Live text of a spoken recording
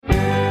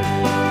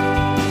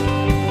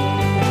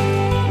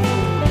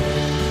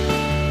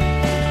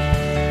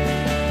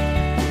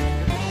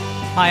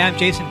Hi, I'm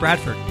Jason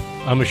Bradford.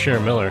 I'm Asher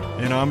Miller.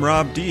 And I'm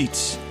Rob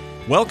Dietz.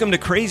 Welcome to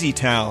Crazy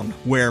Town,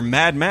 where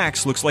Mad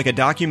Max looks like a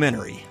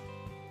documentary.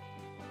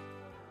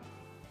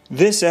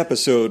 This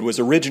episode was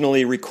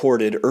originally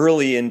recorded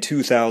early in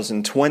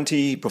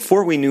 2020,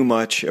 before we knew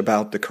much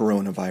about the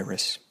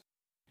coronavirus.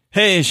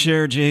 Hey,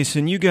 Cher,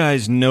 Jason, you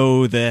guys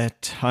know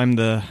that I'm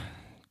the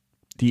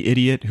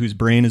idiot whose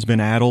brain has been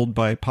addled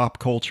by pop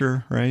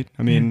culture, right?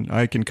 I mean,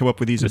 I can come up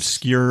with these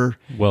obscure,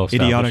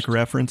 idiotic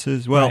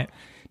references. Well, right.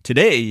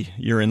 Today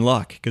you're in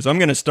luck, because I'm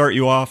going to start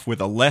you off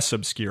with a less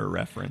obscure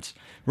reference.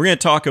 We're going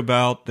to talk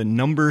about the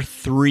number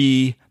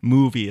 3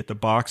 movie at the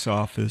box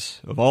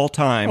office of all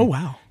time. Oh,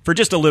 wow. For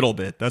just a little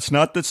bit. That's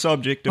not the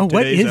subject of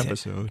today's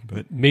episode.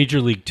 But Major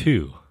League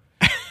 2.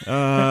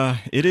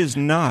 It is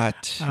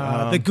not.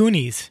 The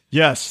Goonies.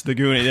 Yes, the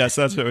Goonies. Yes,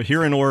 that's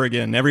here in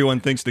Oregon.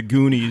 Everyone thinks the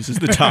Goonies is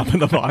the top of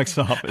the box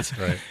office.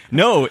 Right.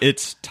 No,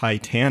 it's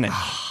Titanic.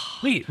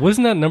 Wait,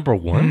 wasn't that number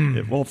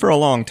 1? Well, for a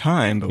long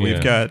time, but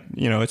we've got,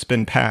 it's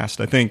been passed.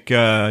 I think,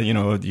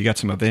 you got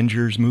some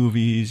Avengers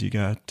movies. You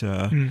got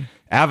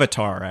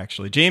Avatar,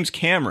 actually. James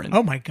Cameron.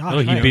 Oh, my gosh. Oh,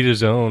 he beat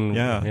his own.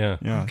 Yeah.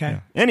 Okay. Yeah.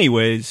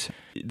 Anyways,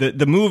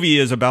 the movie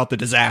is about the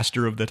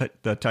disaster of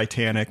the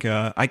Titanic.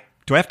 Do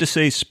I have to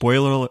say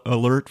spoiler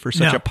alert for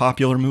such a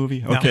popular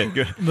movie? No. Okay,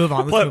 good. Move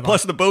on.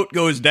 Plus, the boat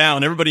goes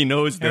down. Everybody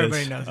knows this.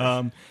 Everybody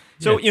knows this.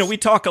 So, we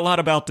talk a lot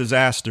about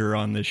disaster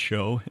on this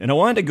show, and I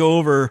wanted to go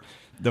over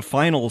the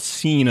final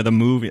scene of the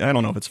movie. I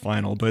don't know if it's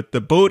final, but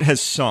the boat has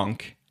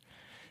sunk,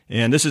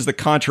 and this is the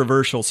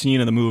controversial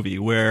scene of the movie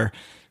where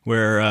what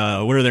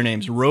are their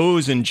names?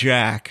 Rose and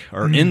Jack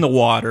are in the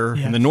water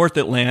in the North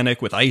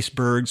Atlantic with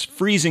icebergs,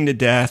 freezing to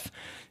death.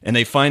 And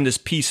they find this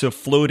piece of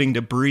floating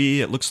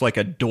debris. It looks like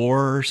a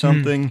door or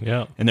something.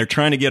 Yeah. And they're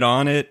trying to get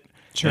on it.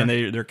 Sure. And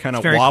they're kind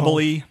of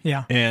wobbly. Cold.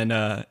 Yeah. And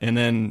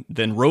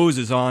then Rose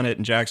is on it,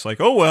 and Jack's like,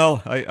 "Oh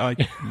well,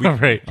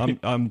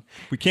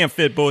 we can't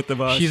fit both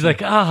of us." She's like,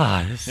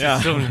 this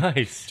is so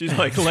nice. She's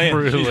like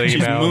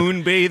she's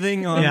moon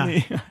bathing on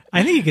me.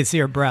 I think you could see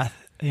her breath.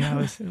 It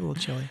was a little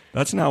chilly.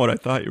 That's not what I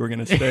thought you were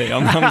going to say.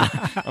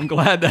 I'm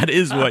glad that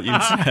is what you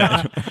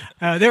said.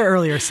 There are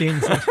earlier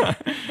scenes.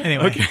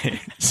 Anyway. Okay.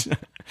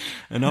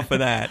 Enough of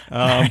that.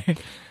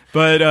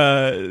 But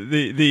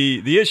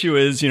the issue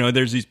is,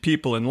 there's these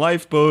people in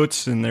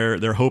lifeboats, and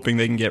they're hoping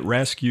they can get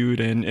rescued,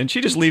 and she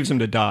just leaves them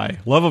to die.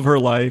 Love of her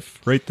life,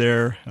 right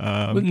there.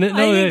 I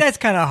think that's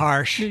kind of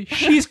harsh.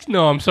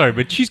 I'm sorry,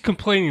 but she's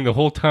complaining the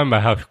whole time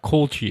about how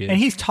cold she is. And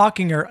he's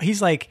talking her.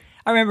 He's like,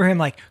 I remember him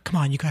like, "Come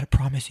on, you got to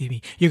promise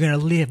me. You're going to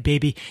live,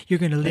 baby. You're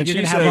going to live. You're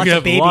going to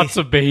have lots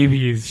of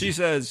babies. She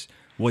says,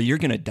 "Well, you're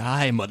going to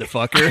die,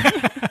 motherfucker."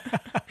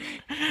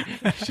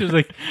 She's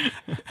like,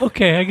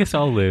 "Okay, I guess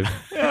I'll live."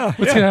 What's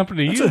going to happen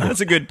to you?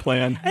 That's a good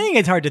plan. I think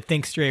it's hard to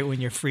think straight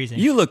when you're freezing.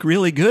 You look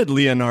really good,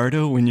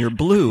 Leonardo, when you're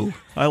blue.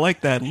 I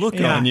like that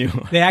look on you.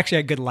 They actually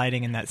had good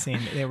lighting in that scene.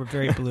 They were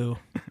very blue.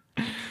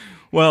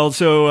 Well,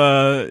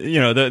 so,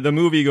 the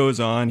movie goes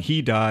on.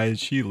 He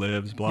dies. She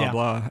lives, blah,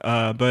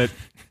 blah. But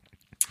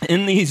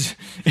in these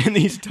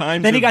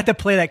times... Then he got to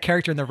play that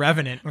character in The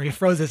Revenant, where he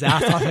froze his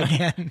ass off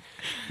again.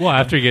 Well,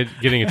 after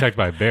getting attacked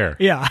by a bear.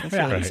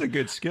 That's a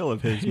good skill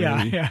of his,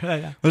 maybe.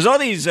 Yeah. There's all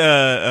these,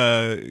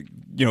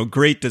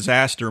 great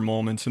disaster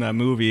moments in that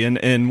movie.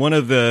 And one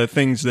of the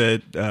things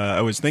that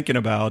I was thinking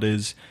about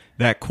is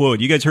that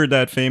quote. You guys heard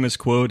that famous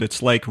quote?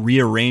 It's like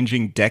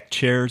rearranging deck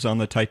chairs on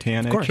the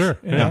Titanic. Of course. Sure.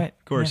 Yeah. Right.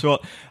 Of course. Yeah.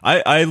 Well,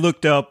 I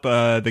looked up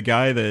the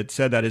guy that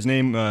said that. His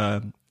name...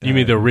 you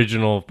mean the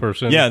original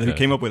person? Yeah, who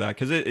came up with that.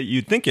 Because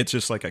you'd think it's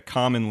just like a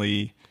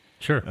commonly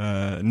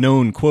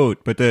known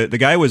quote. But the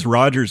guy was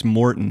Rogers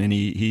Morton, and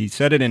he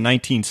said it in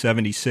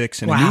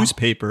 1976 in a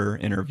newspaper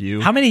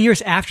interview. How many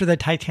years after the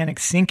Titanic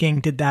sinking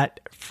did that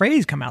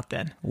phrase come out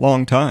then?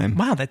 Long time.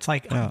 Wow, that's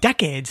like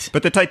decades.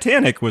 But the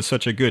Titanic was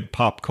such a good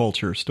pop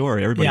culture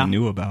story. Everybody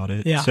knew about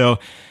it. Yeah. So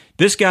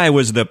this guy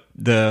was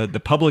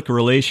the public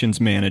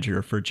relations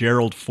manager for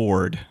Gerald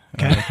Ford.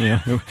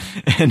 Okay.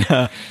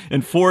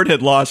 And Ford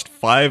had lost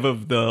 5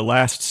 of the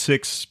last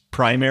 6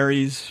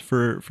 primaries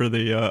for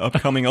the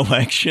upcoming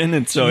election,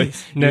 and so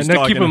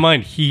now keep in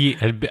mind he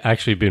had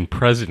actually been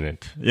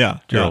president.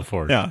 Gerald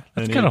Ford. Yeah,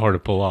 that's kind of hard to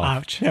pull off.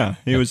 Ouch. Yeah,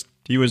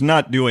 he was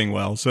not doing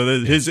well. So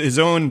his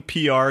own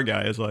PR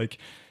guy is like,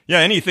 yeah,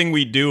 anything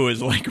we do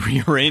is like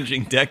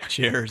rearranging deck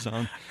chairs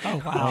on.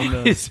 Oh,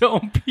 wow. His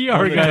own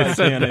PR guy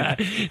said that.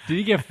 Did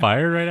he get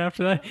fired right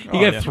after that? He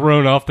got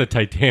thrown off the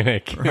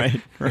Titanic.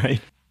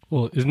 Right.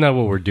 Well, isn't that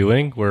what we're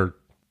doing? We're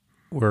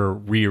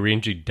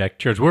rearranging deck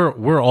chairs.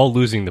 We're all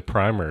losing the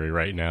primary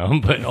right now,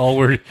 but all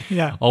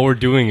we're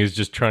doing is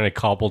just trying to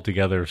cobble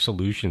together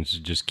solutions to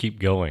just keep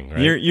going.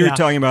 Right? You're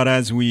talking about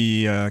as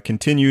we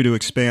continue to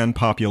expand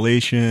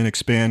population,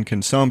 expand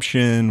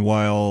consumption,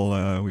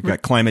 while we've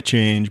got climate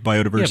change,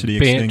 biodiversity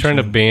extinction, trying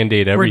to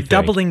band-aid everything. We're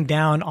doubling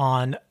down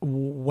on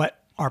what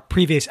our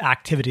previous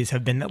activities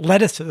have been that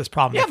led us to this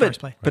problem in the first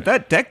place. But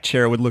that deck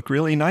chair would look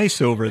really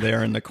nice over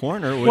there in the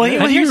corner.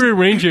 How do you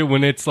rearrange it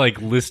when it's like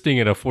listing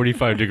at a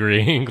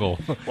 45-degree angle?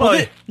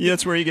 Well,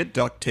 that's where you get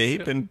duct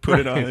tape and put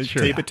it on,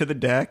 tape it to the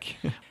deck.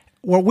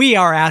 what we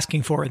are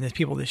asking for in this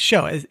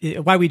show is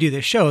why we do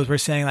this show is we're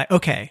saying like,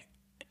 okay,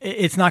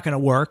 it's not going to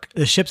work.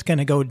 The ship's going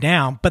to go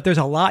down, but there's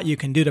a lot you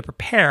can do to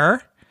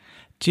prepare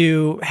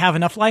to have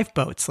enough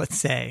lifeboats, let's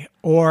say,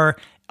 or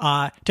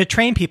to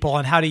train people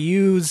on how to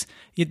use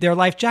their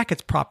life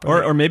jackets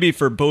properly. Or maybe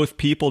for both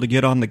people to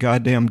get on the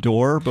goddamn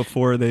door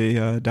before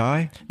they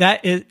die.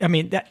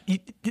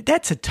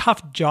 That's a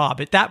tough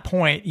job. At that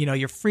point,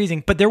 you're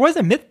freezing. But there was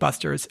a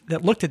Mythbusters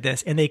that looked at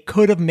this, and they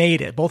could have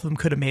made it. Both of them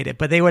could have made it,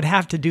 but they would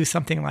have to do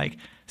something like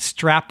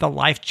strap the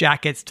life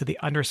jackets to the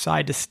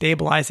underside to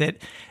stabilize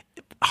it.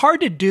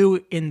 Hard to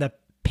do in the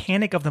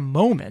panic of the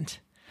moment,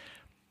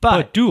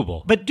 but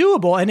doable. But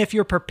doable. And if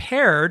you're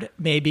prepared,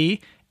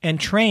 maybe, and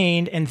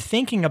trained and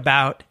thinking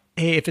about,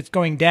 hey, if it's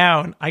going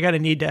down, I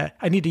need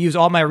to use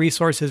all my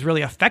resources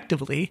really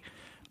effectively,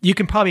 you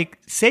can probably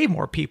save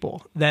more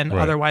people than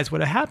otherwise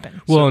would have happened.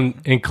 Well,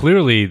 and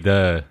clearly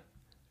the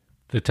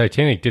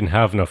Titanic didn't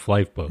have enough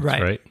lifeboats,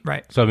 right?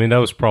 Right. So, that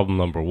was problem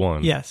number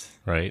one. Yes.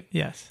 Right?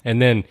 Yes.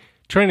 And then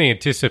trying to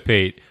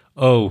anticipate,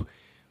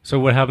 so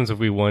what happens if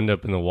we wind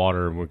up in the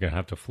water and we're going to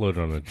have to float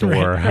on a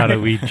door? How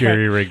do we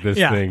jerry-rig this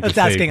thing to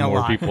save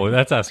more people?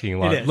 That's asking a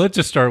lot. Let's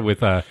just start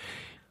with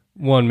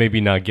one,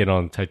 maybe not get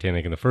on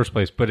Titanic in the first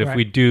place, but if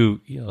we do,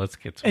 let's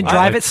get some... And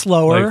drive it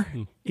slower,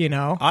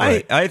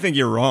 I think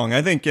you're wrong.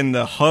 I think in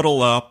the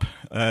huddle up,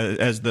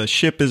 as the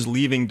ship is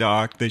leaving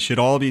dock, they should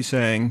all be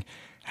saying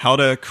how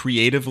to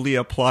creatively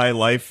apply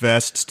life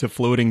vests to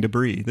floating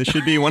debris. This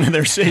should be one of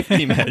their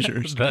safety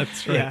measures.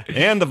 That's right. Yeah.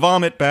 And the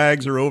vomit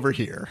bags are over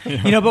here.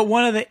 But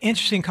one of the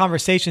interesting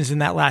conversations in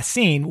that last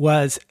scene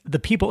was the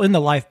people in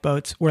the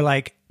lifeboats were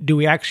like, do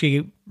we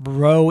actually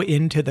row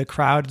into the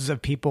crowds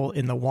of people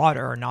in the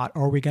water or not?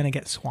 Or are we going to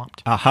get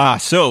swamped? Aha.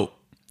 So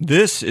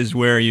this is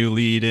where you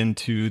lead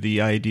into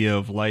the idea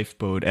of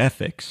lifeboat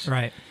ethics.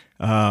 Right.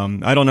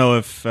 I don't know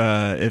if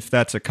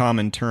that's a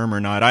common term or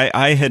not.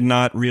 I had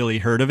not really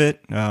heard of it,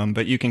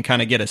 but you can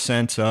kind of get a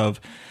sense of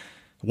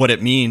what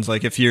it means.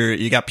 Like if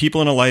you got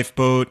people in a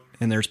lifeboat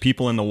and there's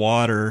people in the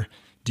water,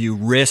 do you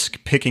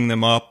risk picking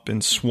them up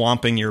and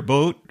swamping your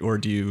boat, or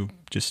do you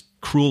just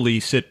cruelly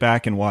sit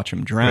back and watch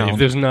them drown? Right. If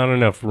there's not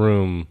enough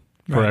room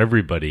for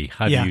everybody,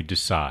 how do you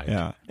decide?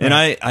 Yeah. And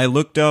I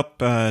looked up,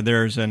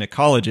 there's an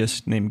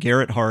ecologist named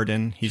Garrett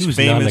Hardin. He was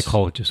not an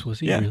ecologist,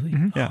 was he? Yeah. Really?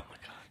 Mm-hmm. Yeah.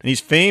 And he's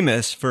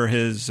famous for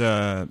his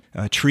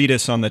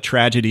treatise on the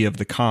tragedy of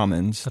the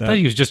commons. I thought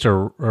he was just a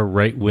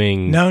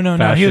right-wing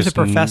No. He was a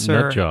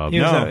professor. Nut job. He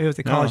was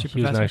an ecology professor.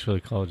 He was an actual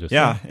ecologist.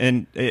 Yeah,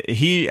 and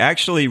he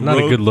actually not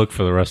wrote... a good look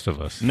for the rest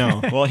of us. No.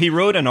 Well, he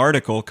wrote an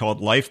article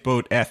called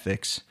Lifeboat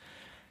Ethics,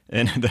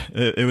 and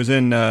it was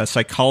in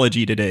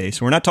Psychology Today.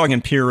 So we're not talking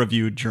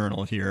peer-reviewed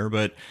journal here,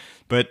 but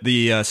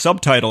the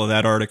subtitle of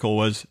that article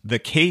was "The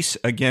Case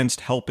Against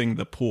Helping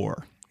the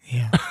Poor."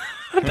 Yeah.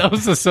 That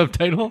was the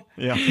subtitle?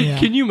 Yeah.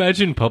 Can you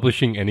imagine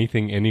publishing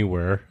anything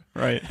anywhere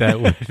that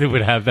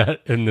would have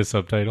that in the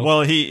subtitle?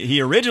 Well, he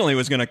originally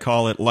was going to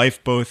call it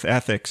Lifeboat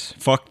Ethics,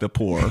 Fuck the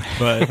Poor,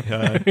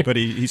 but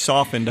he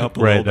softened up a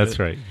little bit. Right, that's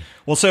right.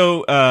 Well,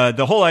 so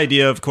the whole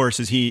idea, of course,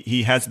 is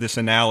he has this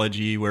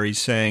analogy where he's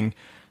saying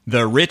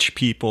the rich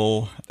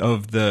people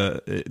of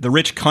the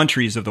rich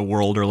countries of the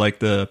world are like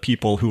the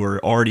people who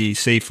are already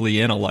safely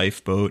in a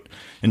lifeboat,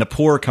 and the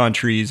poor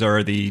countries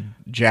are the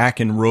Jack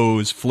and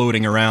Rose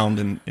floating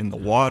around in the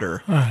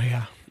water. Oh,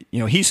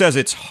 yeah. He says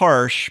it's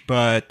harsh,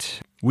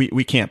 but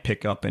we can't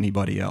pick up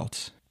anybody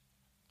else.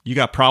 You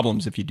got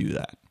problems if you do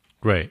that.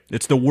 Right.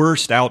 It's the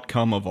worst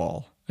outcome of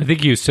all. I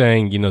think he was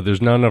saying,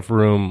 there's not enough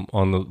room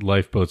on the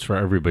lifeboats for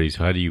everybody,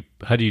 so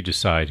how do you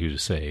decide who to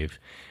save?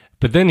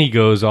 But then he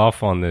goes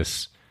off on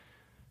this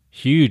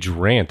huge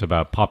rant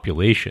about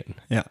population.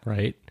 Yeah.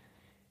 Right.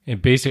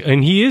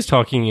 And he is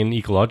talking in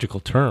ecological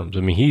terms.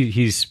 I mean,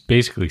 he's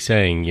basically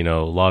saying,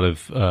 a lot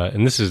of,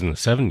 and this is in the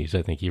 70s,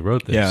 I think he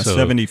wrote this. Yeah,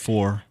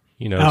 74.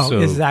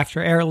 This is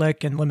after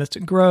Ehrlich and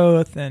limited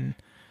growth. And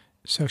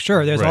so,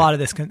 sure, there's a lot of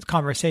this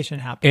conversation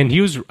happening. And he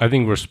was, I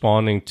think,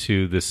 responding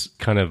to this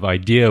kind of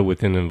idea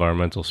within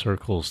environmental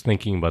circles,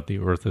 thinking about the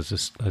Earth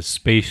as a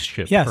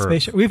spaceship. Yeah,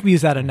 spaceship. We've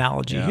used that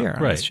analogy here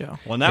on this show.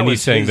 Well, that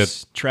was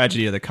his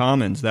tragedy of the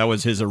commons. That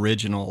was his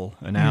original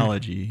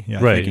analogy. Yeah,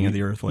 thinking of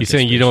the Earth like he's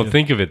saying spaceship. You don't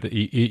think of it,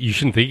 you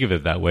shouldn't think of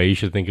it that way. You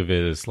should think of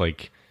it as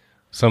like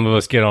some of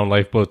us get on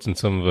lifeboats and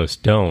some of us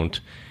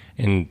don't.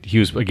 And he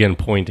was, again,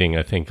 pointing,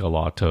 I think, a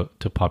lot to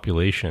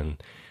population.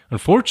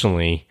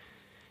 Unfortunately,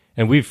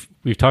 and we've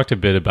talked a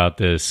bit about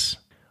this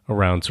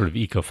around sort of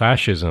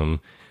ecofascism.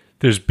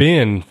 There's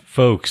been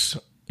folks,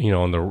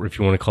 on the, if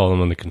you want to call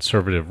them on the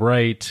conservative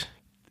right,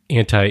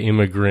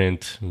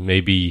 anti-immigrant,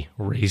 maybe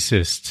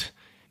racist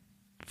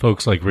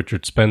folks like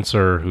Richard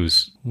Spencer,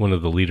 who's one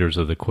of the leaders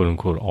of the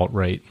quote-unquote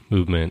alt-right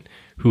movement,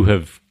 who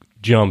have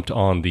jumped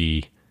on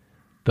the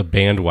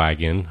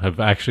bandwagon, have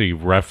actually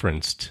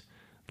referenced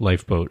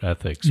lifeboat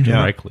ethics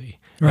directly.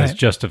 As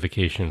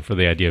justification for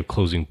the idea of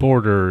closing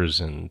borders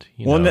and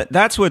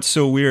that's what's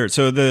so weird.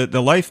 So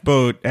the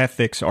lifeboat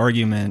ethics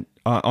argument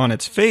on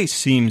its face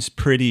seems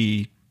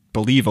pretty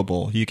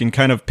believable. You can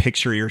kind of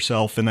picture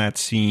yourself in that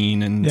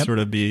scene and sort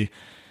of be,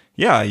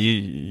 yeah,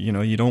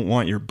 you don't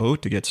want your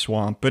boat to get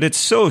swamped, but it's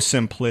so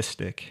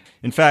simplistic.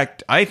 In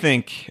fact, I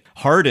think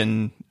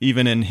Hardin,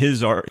 even in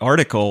his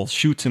article,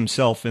 shoots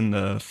himself in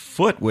the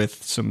foot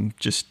with some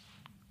just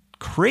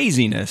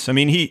craziness. I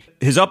mean,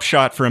 his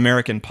upshot for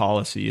American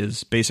policy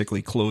is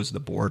basically close the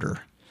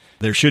border.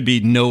 There should be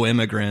no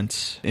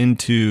immigrants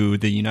into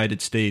the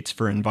United States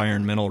for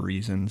environmental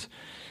reasons.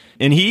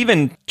 And he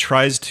even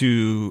tries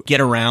to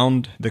get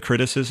around the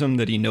criticism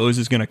that he knows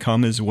is going to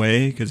come his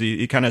way, because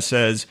he kind of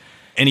says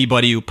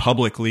anybody who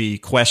publicly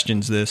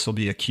questions this will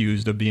be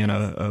accused of being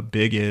a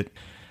bigot.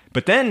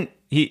 But then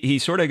he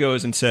sort of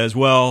goes and says,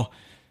 well,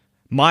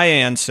 my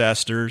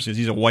ancestors, because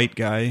he's a white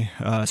guy,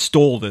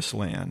 stole this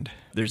land.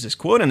 There's this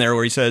quote in there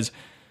where he says,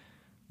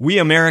 we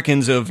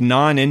Americans of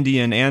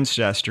non-Indian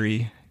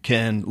ancestry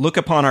can look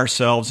upon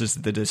ourselves as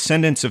the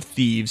descendants of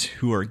thieves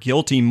who are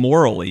guilty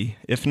morally,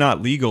 if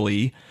not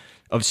legally,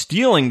 of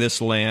stealing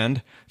this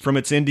land from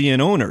its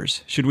Indian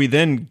owners. Should we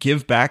then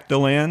give back the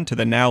land to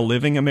the now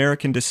living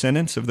American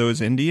descendants of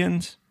those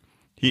Indians?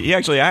 He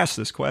actually asked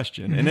this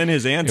question, and then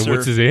his answer, and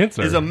what's his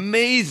answer is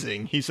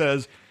amazing. He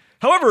says,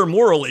 however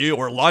morally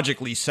or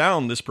logically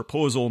sound this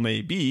proposal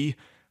may be,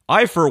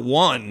 I, for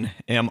one,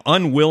 am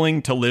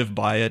unwilling to live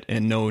by it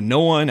and know no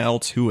one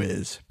else who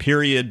is.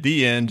 Period.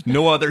 The end.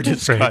 No other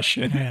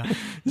discussion. Right. Yeah.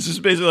 This is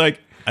basically like,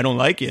 I don't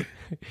like it.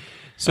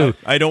 So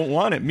I don't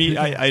want it.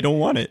 I don't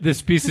want it.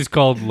 This piece is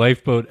called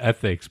Lifeboat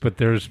Ethics, but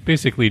there's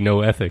basically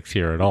no ethics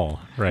here at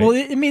all, right? Well,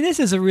 I mean, this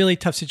is a really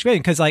tough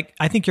situation because, like,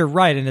 I think you're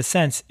right in a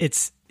sense.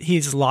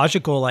 He's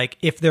logical. Like,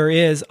 if there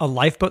is a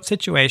lifeboat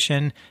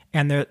situation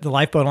and the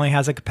lifeboat only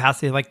has a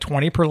capacity of like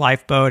 20 per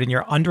lifeboat, and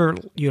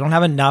you don't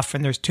have enough,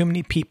 and there's too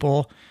many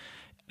people,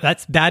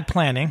 that's bad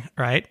planning,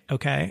 right?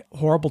 Okay,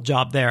 horrible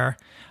job there.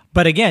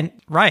 But again,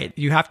 right,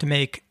 you have to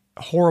make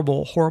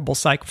horrible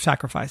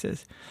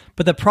sacrifices.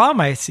 But the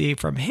problem I see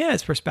from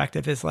his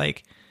perspective is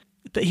like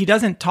that he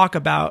doesn't talk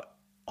about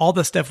all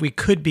the stuff we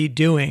could be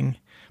doing,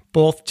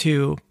 both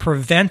to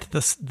prevent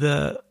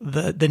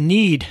the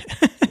need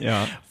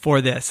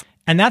for this.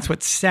 And that's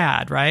what's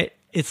sad, right?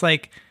 It's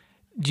like,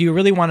 do you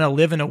really want to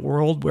live in a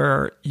world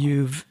where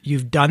you've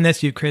done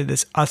this, you've created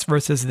this us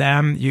versus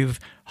them, you've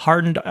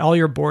hardened all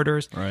your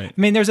borders? Right. I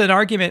mean, there's an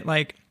argument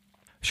like,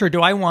 sure,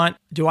 do I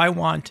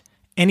want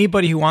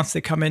anybody who wants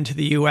to come into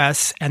the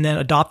US and then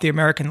adopt the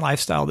American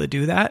lifestyle to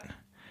do that?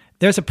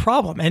 There's a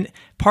problem. And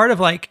part of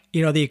the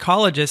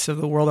ecologists of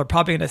the world are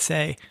probably going to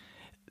say,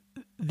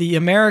 the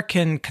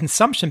American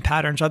consumption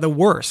patterns are the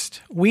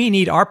worst. We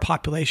need our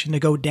population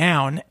to go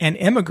down, and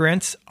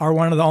immigrants are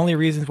one of the only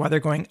reasons why they're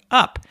going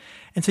up.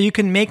 And so you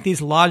can make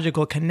these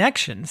logical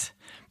connections,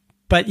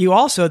 but you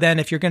also then,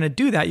 if you're going to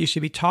do that, you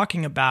should be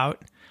talking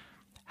about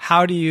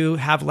how do you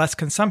have less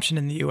consumption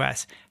in the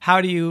U.S.? How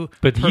do you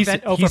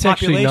prevent overpopulation? He's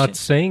actually not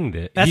saying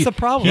that. That's the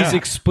problem. He's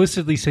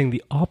explicitly saying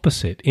the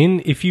opposite.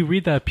 If you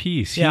read that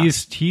piece,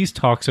 he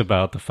talks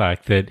about the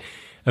fact that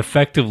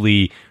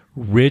effectively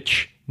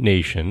rich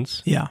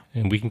nations,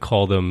 and we can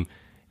call them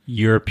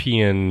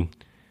European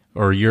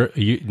or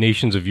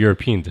nations of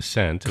European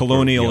descent.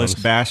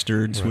 Colonialist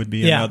bastards would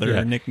be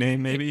another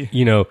nickname, maybe.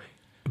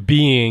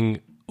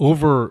 Being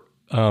over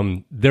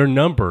their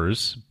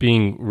numbers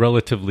being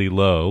relatively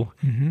low,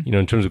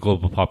 in terms of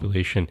global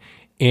population,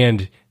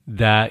 and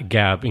that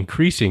gap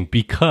increasing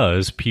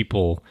because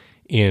people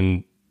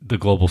in the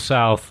global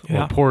south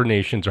or poor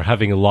nations are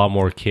having a lot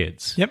more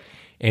kids. Yep.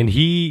 And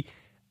he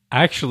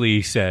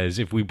actually says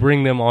if we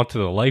bring them onto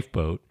the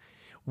lifeboat,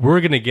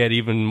 we're going to get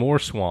even more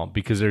swamp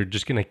because they're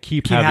just going to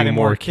keep having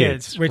more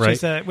kids, which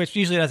right? Which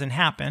usually doesn't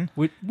happen.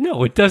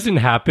 No, it doesn't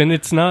happen.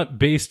 It's not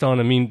based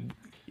on,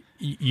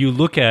 you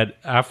look at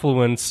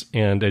affluence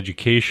and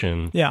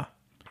education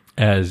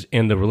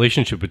and the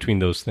relationship between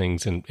those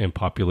things and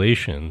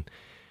population,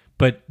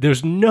 but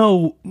there's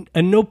no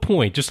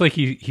point, just like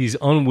he's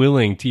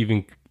unwilling to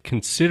even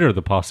consider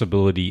the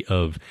possibility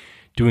of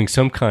doing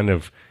some kind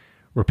of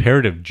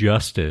reparative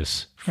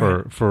justice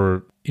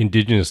for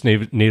indigenous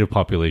native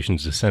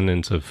populations,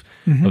 descendants of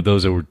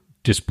those that were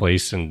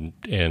displaced and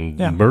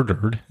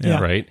murdered,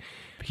 right?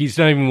 He's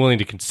not even willing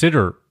to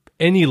consider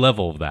any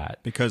level of that.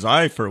 Because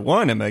I, for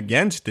one, am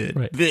against it.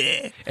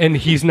 Right. And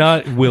he's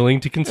not willing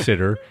to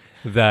consider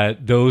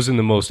that those in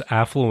the most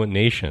affluent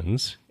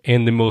nations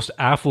and the most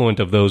affluent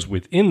of those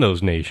within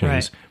those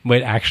nations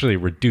might actually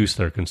reduce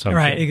their consumption.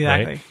 Right,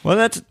 exactly. Right? Well,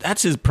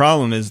 that's his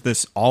problem, is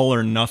this all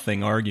or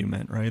nothing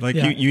argument, right? Like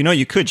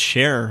you could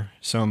share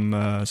some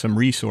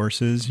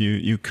resources.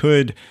 You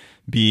could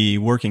be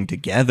working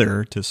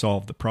together to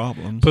solve the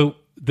problems. But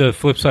the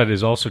flip side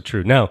is also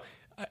true. Now,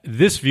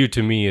 this view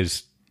to me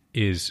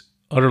is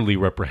utterly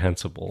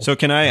reprehensible. So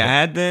can I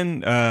add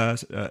then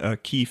a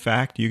key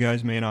fact you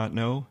guys may not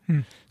know?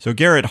 So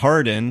Garrett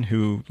Hardin,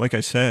 who, like I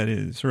said,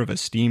 is sort of a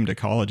esteemed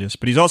ecologist,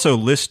 but he's also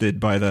listed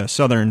by the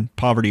Southern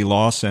Poverty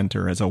Law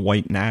Center as a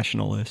white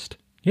nationalist.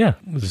 Yeah,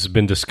 this has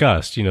been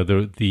discussed.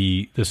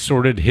 The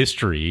sordid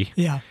history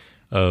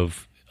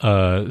of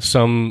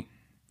some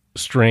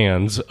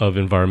strands of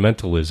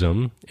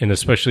environmentalism, and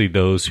especially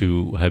those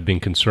who have been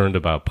concerned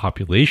about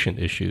population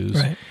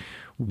issues,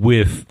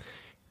 with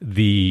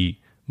the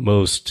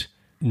most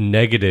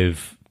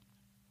negative,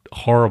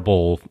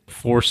 horrible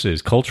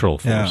forces, cultural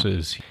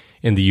forces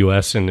in the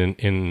U.S. and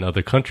in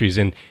other countries,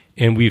 and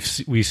we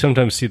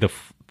sometimes see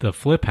the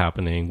flip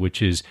happening,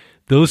 which is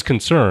those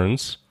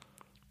concerns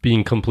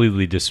being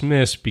completely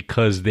dismissed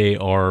because they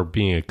are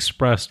being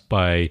expressed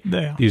by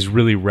these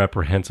really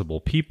reprehensible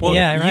people.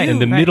 Yeah, right.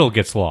 And the middle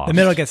gets lost. The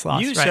middle gets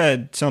lost. You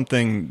said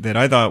something that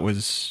I thought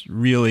was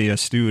really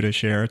astute to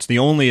share. It's the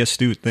only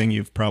astute thing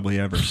you've probably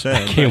ever said.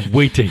 I can't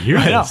wait to hear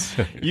this.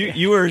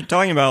 You were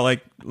talking about,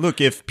 like, look,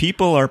 if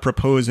people are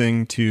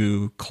proposing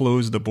to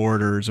close the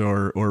borders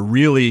or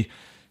really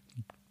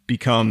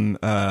become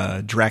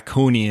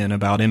draconian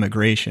about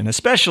immigration,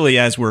 especially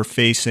as we're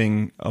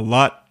facing a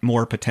lot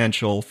more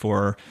potential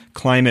for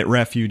climate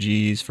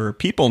refugees, for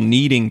people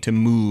needing to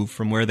move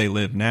from where they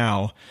live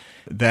now,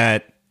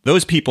 that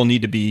those people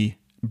need to be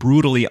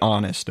brutally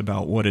honest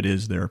about what it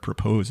is they're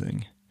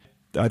proposing.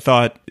 I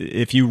thought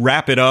if you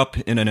wrap it up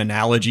in an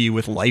analogy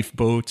with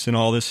lifeboats and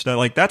all this stuff,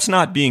 like, that's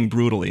not being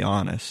brutally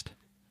honest.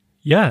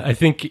 Yeah, I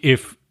think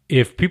if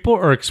people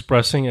are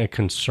expressing a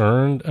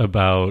concern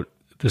about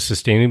the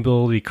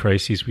sustainability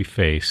crises we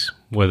face,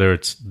 whether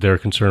it's they're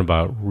concerned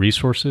about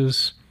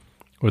resources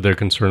or they're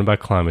concerned about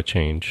climate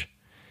change,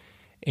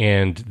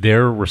 and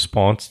their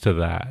response to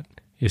that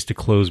is to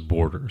close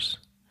borders,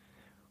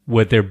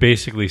 what they're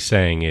basically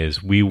saying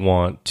is we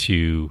want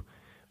to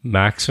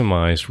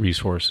maximize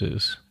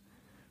resources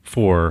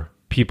for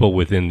people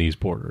within these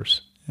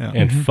borders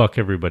and fuck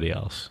everybody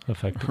else,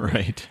 effectively.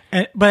 Right.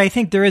 But I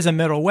think there is a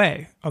middle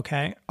way,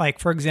 okay? Like,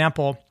 for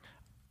example,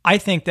 I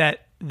think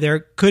that there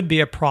could be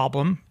a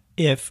problem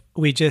if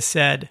we just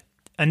said,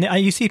 and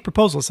you see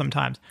proposals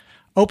sometimes,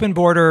 open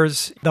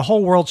borders, the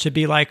whole world should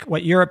be like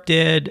what Europe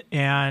did,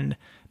 and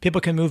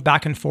people can move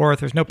back and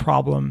forth, there's no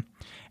problem.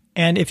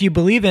 And if you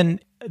believe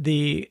in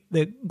the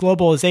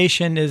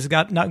globalization has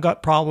not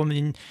got problem,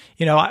 and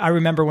I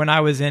remember when I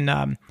was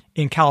in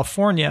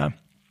California,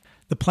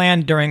 the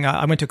plan during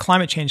I went to a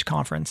climate change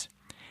conference,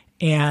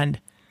 and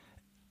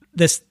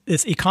this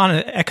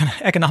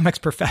economics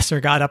professor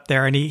got up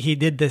there and he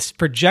did this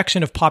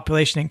projection of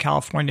population in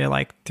California,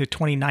 like to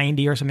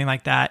 2090 or something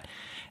like that,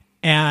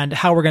 and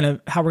where we're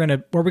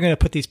gonna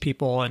put these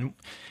people, and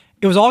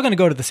it was all going to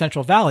go to the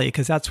Central Valley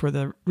because that's where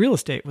the real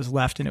estate was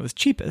left and it was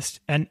cheapest,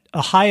 and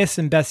the highest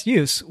and best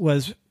use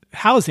was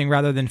housing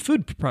rather than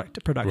food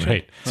production.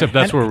 Right. Except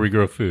that's where we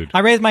grow food. I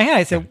raised my hand.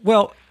 I said,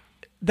 well,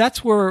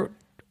 that's where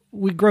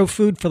we grow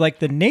food for, like,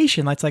 the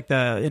nation. That's like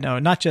the,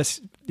 not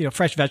just,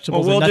 fresh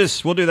vegetables. Well,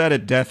 we'll do that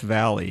at Death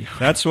Valley.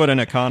 That's what an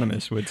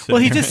economist would say.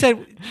 Well, he just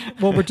said,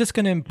 well, we're just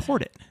going to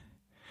import it.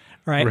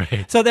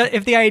 Right. So that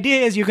if the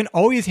idea is you can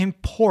always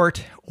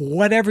import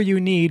whatever you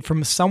need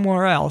from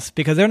somewhere else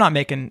because they're not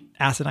making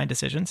asinine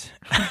decisions,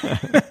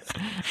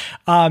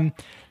 then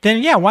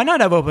yeah, why not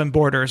have open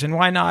borders and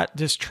why not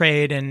just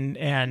trade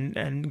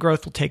and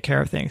growth will take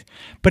care of things.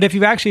 But if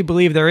you actually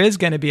believe there is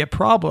going to be a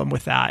problem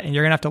with that and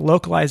you're going to have to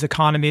localize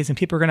economies and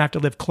people are going to have to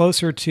live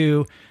closer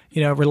to,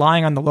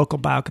 relying on the local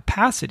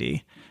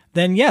biocapacity,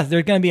 then yes,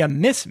 there's going to be a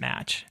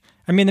mismatch.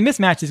 I mean, the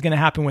mismatch is going to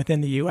happen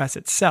within the U.S.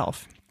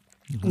 itself,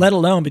 let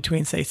alone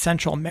between, say,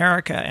 Central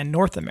America and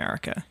North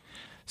America.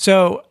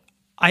 So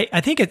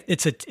I think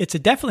it's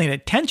definitely a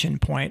tension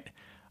point.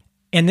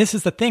 And this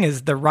is the thing: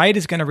 is the right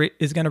is going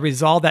to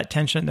resolve that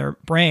tension in their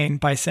brain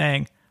by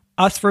saying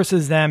us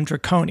versus them,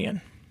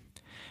 draconian.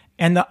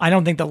 And I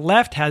don't think the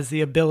left has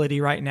the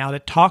ability right now to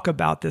talk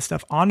about this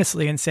stuff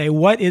honestly and say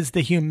what is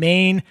the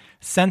humane,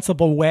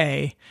 sensible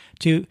way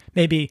to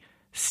maybe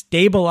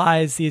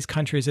stabilize these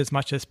countries as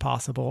much as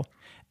possible.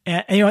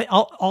 And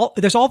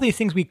there's all these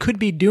things we could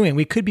be doing.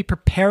 We could be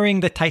preparing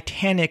the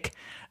Titanic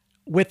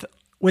with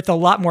a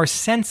lot more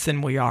sense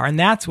than we are. And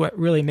that's what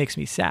really makes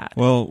me sad.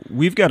 Well,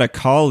 we've got a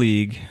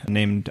colleague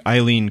named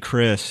Eileen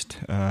Christ.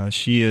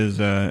 She is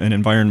an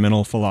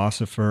environmental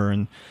philosopher,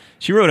 and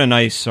she wrote a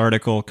nice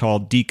article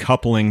called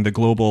Decoupling the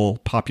Global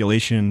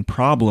Population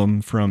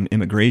Problem from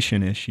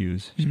Immigration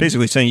Issues. She's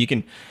basically saying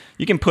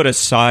you can put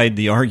aside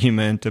the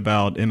argument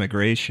about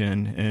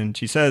immigration. And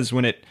she says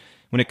when it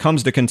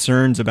comes to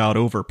concerns about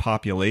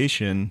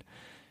overpopulation,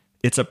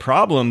 it's a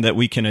problem that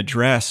we can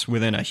address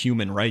within a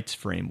human rights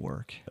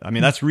framework. I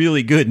mean, that's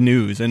really good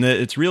news. And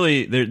it's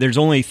really, there's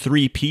only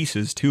three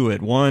pieces to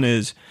it. One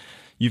is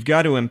you've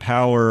got to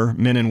empower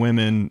men and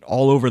women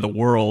all over the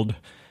world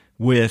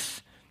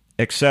with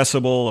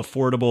accessible,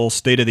 affordable,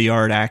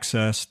 state-of-the-art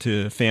access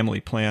to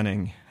family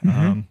planning.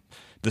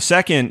 The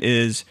second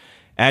is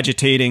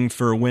agitating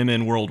for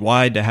women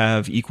worldwide to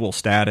have equal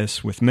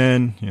status with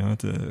men,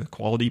 the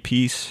equality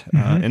piece.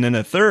 And then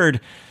the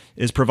third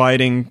is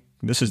providing,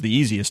 this is the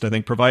easiest, I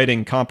think,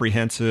 providing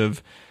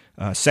comprehensive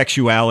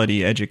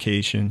sexuality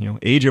education,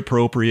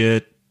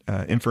 age-appropriate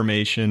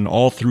information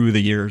all through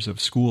the years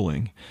of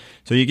schooling.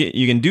 So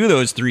you can do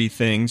those three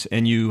things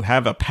and you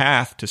have a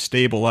path to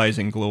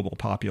stabilizing global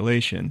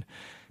population.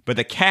 But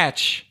the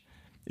catch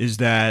is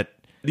that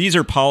these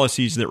are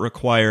policies that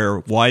require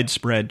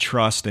widespread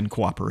trust and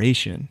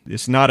cooperation.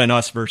 It's not an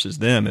us versus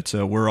them. It's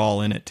a we're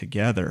all in it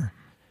together.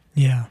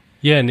 Yeah.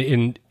 Yeah,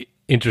 and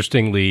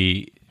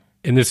interestingly,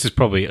 and this is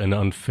probably an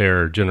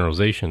unfair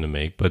generalization to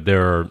make, but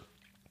there are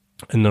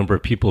a number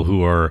of people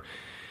who are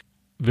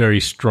very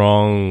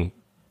strong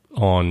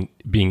on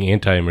being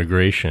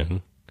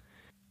anti-immigration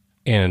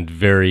and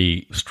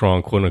very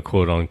strong, quote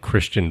unquote, on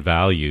Christian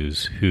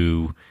values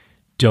who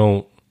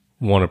don't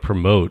want to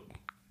promote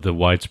the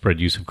widespread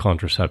use of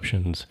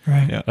contraceptions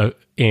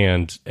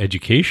and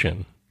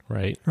education,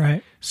 right?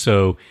 Right.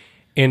 So,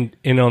 and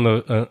on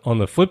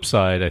the flip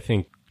side, I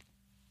think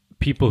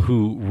people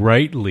who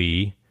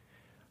rightly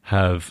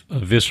have a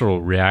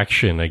visceral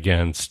reaction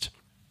against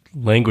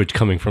language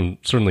coming from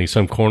certainly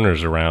some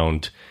corners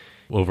around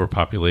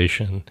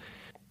overpopulation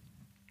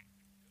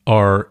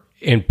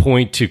and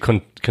point to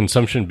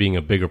consumption being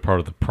a bigger part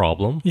of the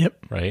problem.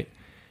 Yep. Right.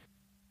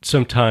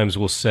 Sometimes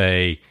we'll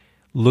say,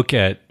 look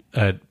at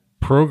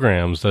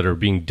programs that are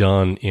being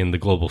done in the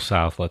global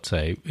south, let's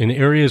say, in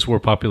areas where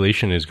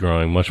population is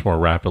growing much more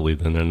rapidly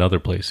than in other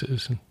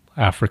places,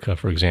 Africa,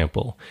 for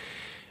example,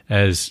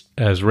 as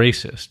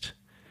racist.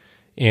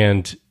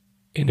 And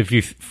if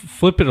you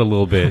flip it a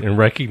little bit and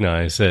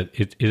recognize that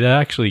it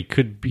actually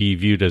could be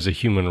viewed as a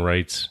human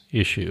rights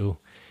issue,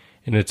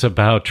 and it's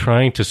about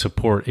trying to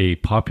support a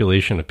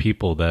population of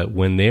people that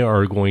when they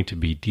are going to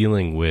be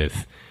dealing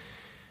with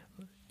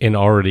and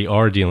already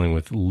are dealing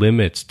with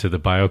limits to the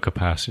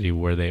biocapacity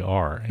where they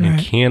are and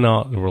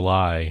cannot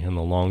rely in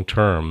the long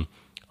term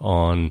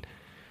on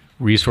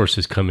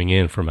resources coming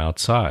in from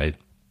outside,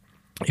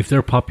 if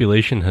their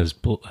population has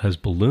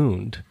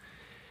ballooned,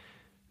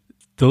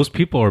 those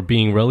people are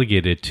being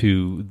relegated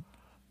to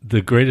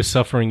the greatest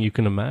suffering you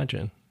can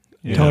imagine.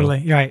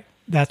 Totally. Right.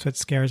 That's what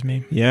scares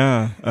me.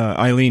 Yeah.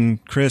 Eileen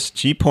Crist,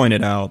 she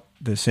pointed out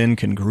this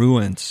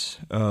incongruence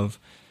of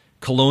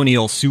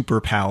colonial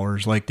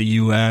superpowers like the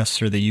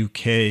U.S. or the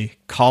UK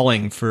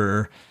calling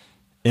for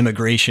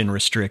immigration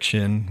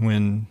restriction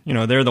when,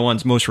 they're the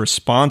ones most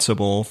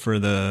responsible for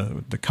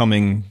the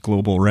coming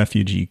global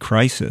refugee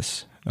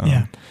crisis.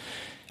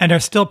 And are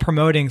still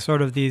promoting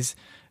sort of these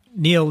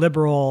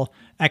neoliberal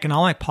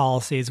economic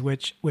policies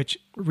which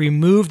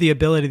remove the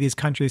ability of these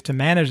countries to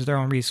manage their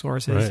own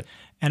resources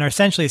and are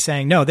essentially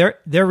saying, no,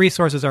 their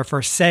resources are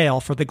for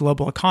sale for the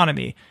global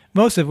economy,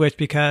 most of which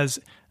because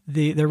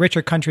the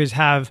richer countries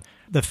have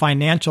the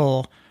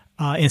financial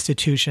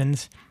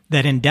institutions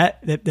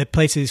that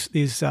places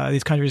these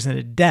countries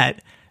into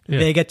debt.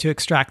 They get to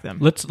extract them.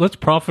 Let's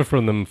profit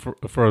from them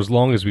for as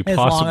long as we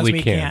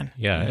possibly can.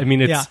 Yeah, I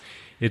mean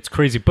it's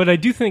crazy, but I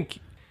do think,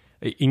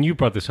 and you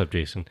brought this up,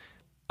 Jason,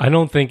 I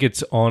don't think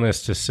it's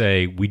honest to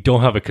say we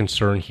don't have a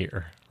concern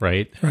here,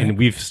 right? And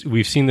we've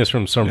seen this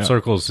from some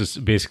circles,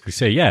 just basically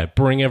say,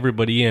 bring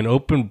everybody in,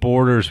 open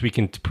borders, we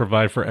can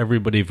provide for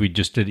everybody if we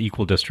just did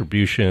equal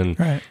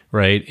distribution,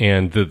 right?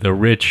 And the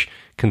rich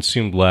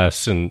consumed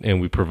less,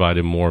 and we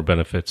provided more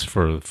benefits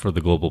for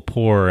the global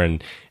poor,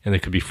 and there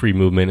could be free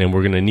movement, and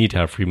we're going to need to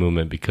have free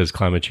movement because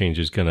climate change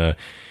is going to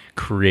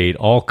create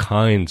all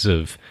kinds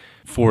of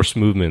forced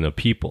movement of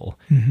people.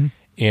 Mm-hmm.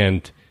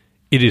 And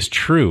it is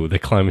true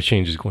that climate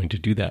change is going to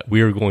do that.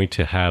 We're going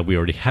to have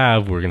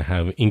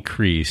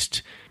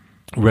increased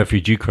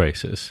refugee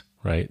crisis,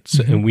 right?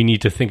 So, and we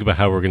need to think about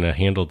how we're going to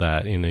handle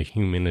that in a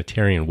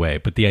humanitarian way.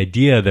 But the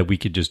idea that we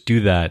could just do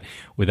that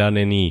without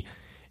any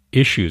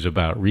issues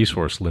about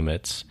resource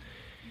limits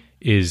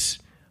is,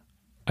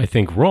 I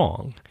think,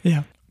 wrong.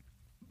 Yeah.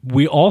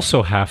 We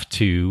also have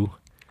to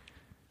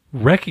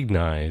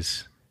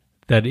recognize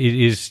that it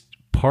is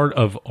part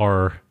of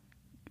our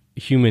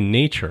human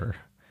nature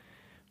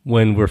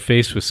when we're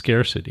faced with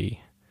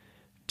scarcity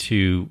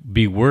to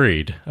be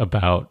worried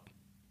about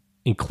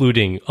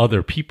including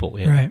other people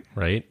in,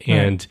 right?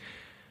 And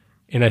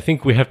I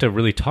think we have to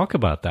really talk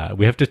about that.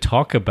 We have to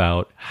talk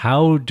about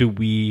how do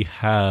we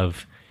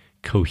have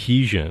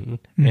cohesion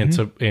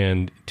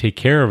and take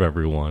care of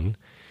everyone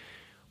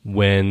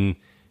when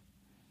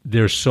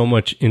there's so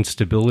much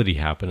instability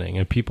happening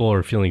and people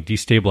are feeling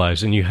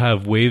destabilized and you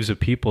have waves of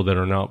people that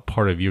are not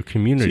part of your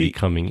community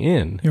coming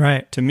in.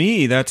 Right. To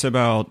me, that's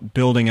about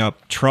building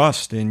up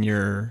trust in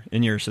your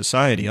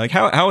society. Like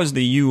how is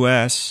the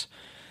U.S.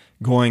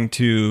 going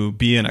to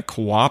be in a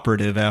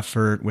cooperative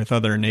effort with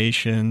other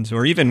nations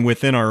or even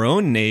within our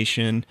own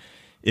nation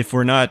if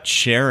we're not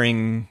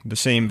sharing the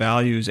same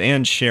values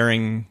and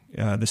sharing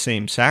the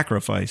same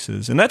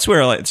sacrifices? And that's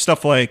where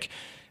stuff like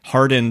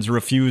Hardin's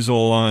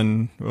refusal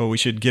on, we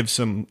should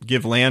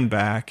give land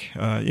back.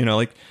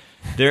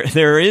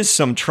 There is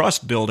some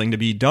trust building to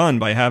be done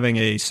by having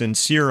a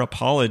sincere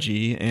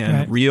apology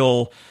and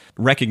real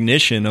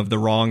recognition of the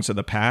wrongs of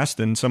the past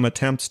and some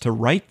attempts to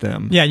right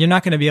them. Yeah, you're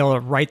not going to be able to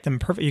right them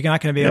perfect. You're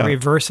not going to be able to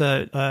reverse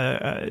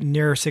a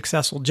near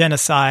successful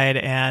genocide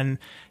and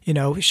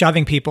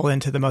shoving people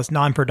into the most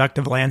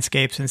non-productive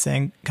landscapes and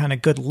saying kind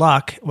of good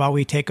luck while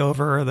we take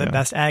over the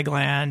best ag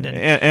land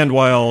and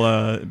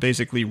while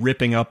basically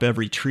ripping up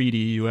every treaty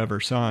you ever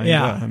signed.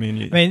 You're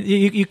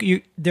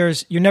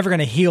never going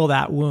to heal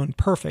that wound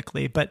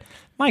perfectly, but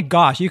my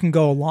gosh, you can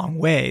go a long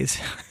ways.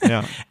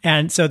 Yeah.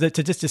 And so to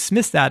just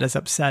dismiss that as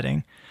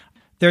upsetting,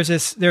 there's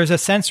a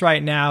sense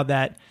right now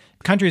that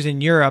countries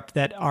in Europe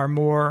that have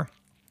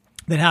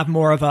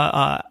more of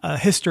a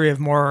history of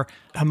more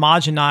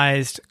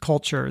homogenized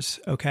cultures,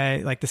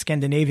 okay, like the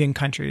Scandinavian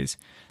countries,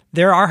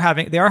 they are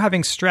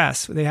having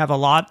stress. They had a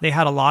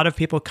lot of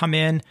people come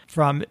in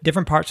from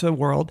different parts of the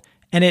world,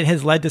 and it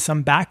has led to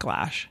some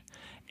backlash.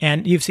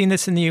 And you've seen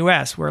this in the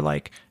US where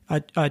like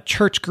a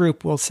church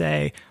group will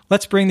say,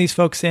 let's bring these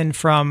folks in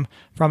from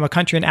a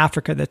country in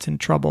Africa that's in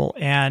trouble,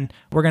 and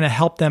we're going to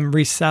help them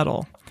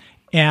resettle.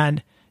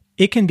 And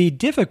it can be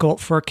difficult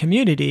for a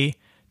community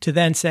to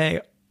then say,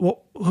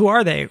 well, who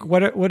are they?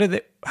 What are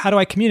they? How do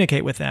I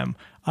communicate with them?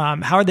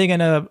 How are they going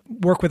to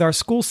work with our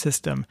school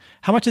system?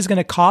 How much is going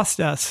to cost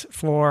us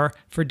for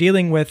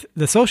dealing with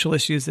the social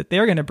issues that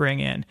they're going to bring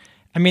in?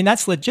 I mean,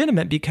 that's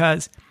legitimate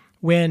because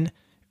when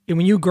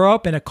you grow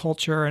up in a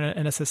culture and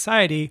in a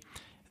society,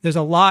 there's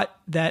a lot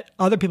that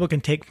other people can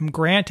take for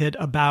granted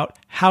about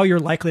how you're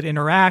likely to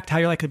interact, how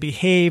you're likely to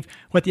behave,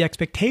 what the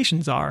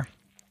expectations are.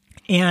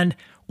 And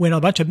when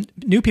a bunch of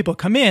new people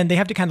come in, they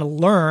have to kind of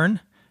learn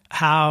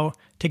how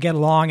to get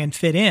along and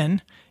fit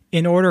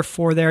in order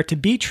for there to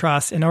be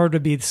trust, in order to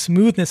be the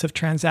smoothness of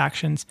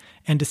transactions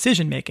and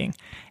decision making.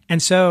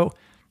 And so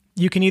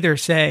you can either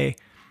say,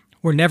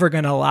 we're never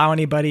going to allow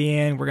anybody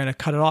in, we're going to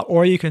cut it off,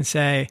 or you can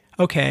say,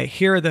 okay,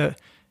 here's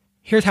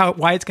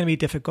why it's going to be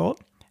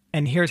difficult,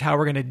 and here's how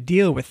we're going to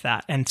deal with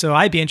that. And so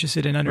I'd be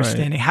interested in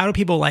understanding how do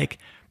people like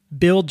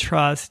build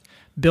trust,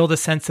 build a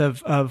sense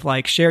of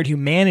like shared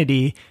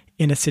humanity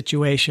in a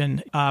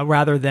situation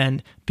rather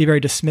than be very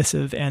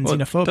dismissive and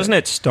xenophobic. Doesn't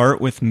it start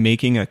with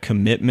making a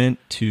commitment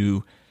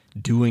to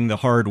doing the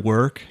hard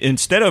work?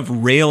 Instead of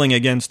railing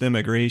against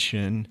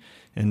immigration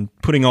and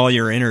putting all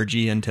your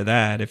energy into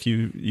that, if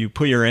you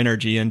put your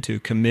energy into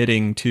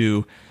committing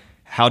to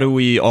how do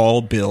we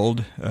all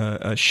build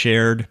a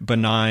shared,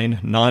 benign,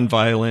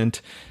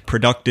 nonviolent,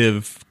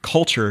 productive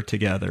culture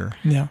together?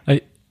 Yeah.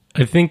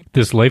 I think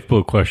this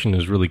lifeboat question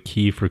is really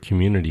key for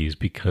communities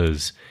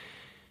because,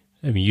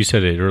 I mean, you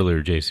said it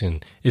earlier,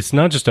 Jason, it's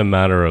not just a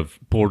matter of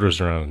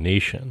borders around a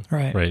nation,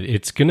 right?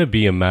 It's going to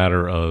be a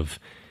matter of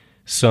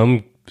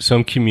some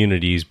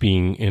communities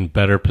being in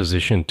better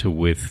position to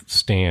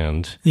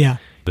withstand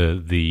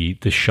the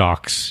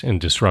shocks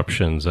and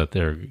disruptions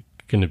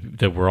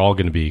that we're all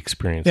going to be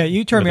experiencing. Yeah,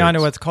 you turned me on to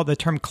what's called the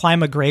term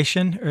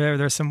climigration.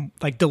 There's some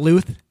like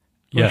Duluth.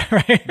 Yeah,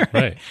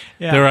 right.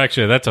 Yeah. They're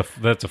actually that's a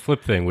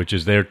flip thing, which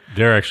is they're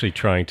actually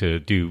trying to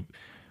do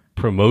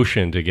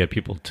promotion to get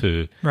people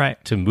to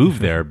move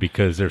there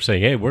because they're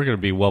saying, hey, we're going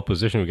to be well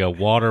positioned. We got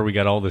water, we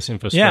got all this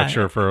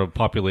infrastructure for a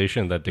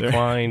population that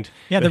declined.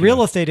 Yeah, the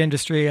real estate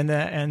industry and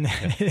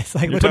it's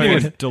like you're talking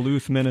about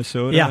Duluth,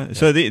 Minnesota. Yeah,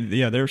 so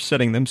they're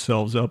setting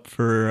themselves up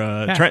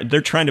for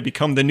they're trying to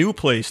become the new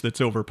place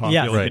that's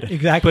overpopulated. Yeah, right.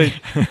 Exactly.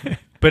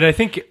 But I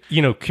think,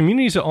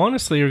 communities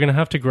honestly are going to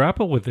have to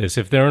grapple with this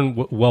if they're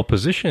well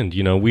positioned.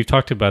 We've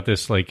talked about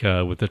this like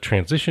with the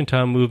transition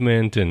time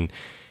movement and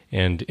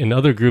in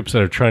other groups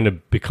that are trying to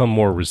become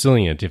more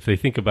resilient. If they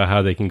think about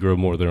how they can grow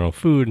more of their own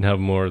food and have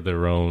more of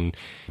their own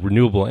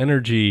renewable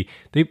energy,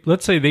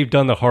 let's say they've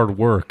done the hard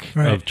work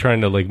of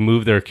trying to like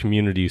move their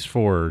communities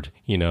forward,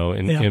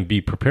 and be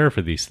prepared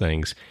for these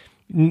things.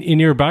 In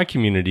nearby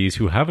communities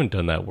who haven't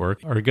done that work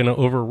are going to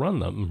overrun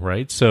them,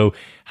 right? So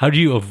how do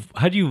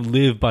you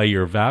live by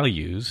your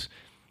values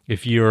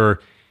if you're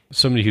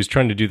somebody who's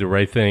trying to do the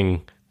right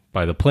thing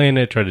by the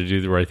planet, try to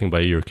do the right thing by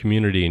your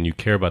community, and you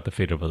care about the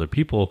fate of other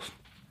people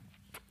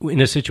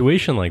in a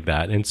situation like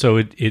that? And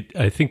so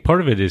I think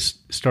part of it is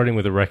starting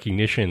with a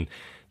recognition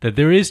that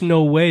there is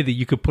no way that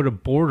you could put a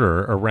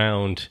border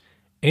around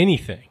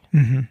anything.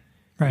 Mm-hmm.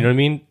 Right. You know what I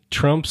mean?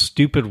 Trump's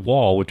stupid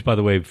wall, which, by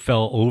the way,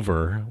 fell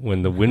over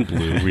when the wind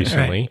blew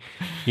recently,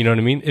 you know what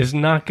I mean, is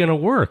not going to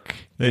work.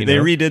 They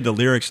redid the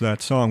lyrics of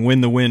that song,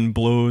 when the wind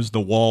blows,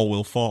 the wall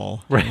will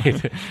fall.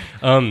 Right.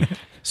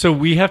 So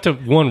we have to,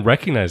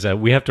 recognize that.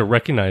 We have to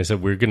recognize that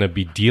we're going to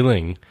be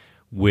dealing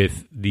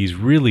with these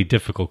really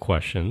difficult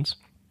questions.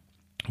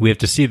 We have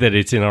to see that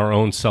it's in our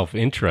own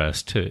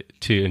self-interest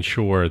to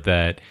ensure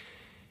that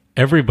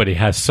everybody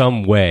has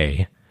some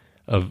way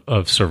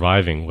of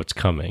surviving what's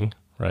coming,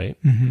 right?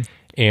 Mm-hmm.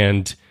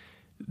 And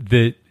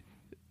that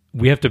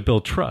we have to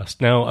build trust.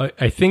 Now,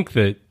 I think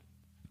that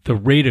the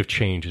rate of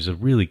change is a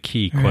really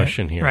key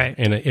question here. Right.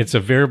 And it's a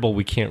variable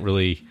we can't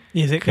really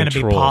Is it going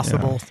to be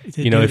possible to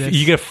do if this?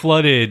 you get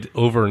flooded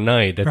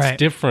overnight, that's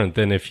different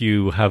than if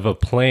you have a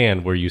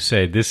plan where you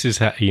say, this is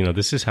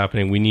this is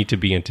happening, we need to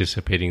be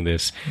anticipating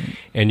this,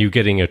 and you're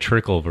getting a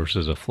trickle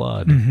versus a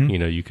flood,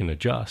 you can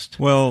adjust.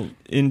 Well,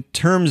 in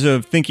terms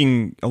of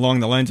thinking along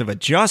the lines of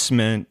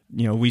adjustment,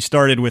 we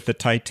started with the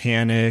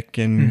Titanic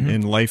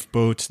and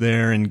lifeboats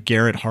there and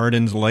Garrett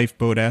Hardin's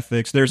lifeboat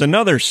ethics. There's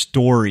another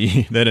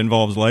story that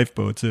involves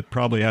lifeboats. It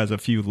probably has a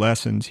few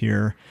lessons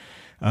here.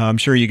 I'm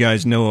sure you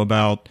guys know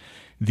about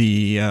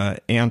the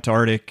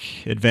Antarctic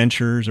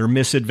adventures or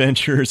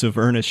misadventures of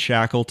Ernest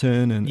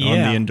Shackleton and on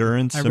the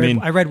Endurance.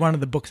 I read one of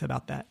the books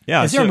about that.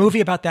 Yeah, is there a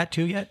movie about that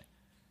too yet?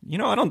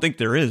 I don't think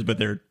there is, but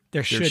there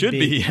should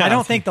be. I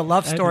don't think the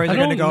love stories are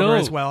going to go over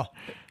as well.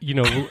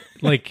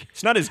 like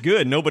it's not as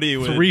good. Nobody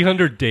would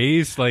 300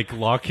 days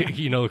locked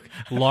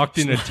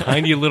in a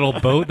tiny little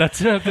boat. That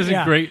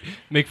doesn't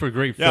make for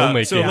great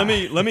filmmaking. So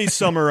let me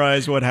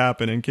summarize what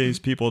happened in case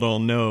people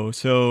don't know.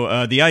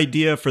 So the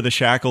idea for the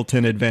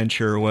Shackleton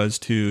adventure was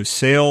to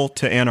sail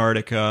to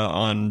Antarctica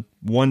on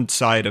one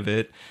side of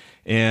it,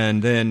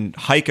 and then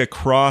hike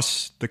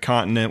across the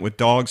continent with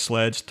dog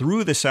sleds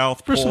through the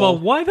South Pole. First of all,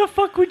 why the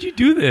fuck would you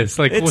do this?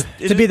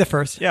 To be the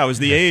first. Yeah, it was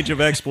the age of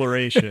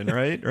exploration,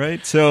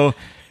 right? So,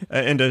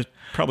 and to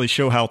probably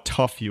show how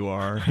tough you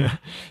are.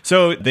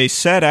 So they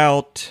set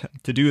out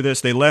to do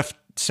this. They left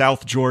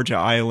South Georgia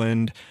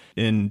Island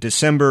in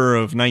December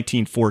of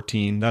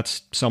 1914.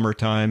 That's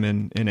summertime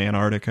in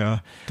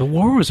Antarctica. The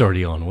war was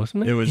already on,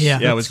 wasn't it? It was.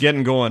 It was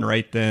getting going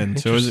right then.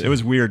 So it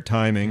was weird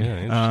timing.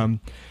 Yeah,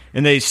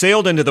 and they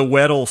sailed into the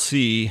Weddell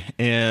Sea,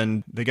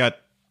 and they got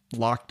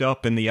locked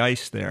up in the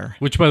ice there.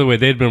 Which, by the way,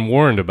 they'd been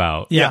warned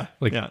about. Yeah.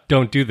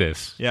 Don't do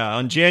this. Yeah,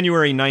 on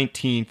January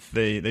 19th,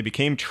 they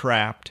became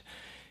trapped.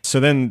 So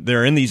then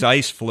they're in these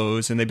ice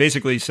floes, and they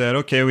basically said,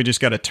 okay, we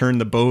just got to turn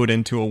the boat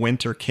into a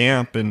winter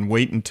camp and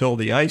wait until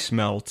the ice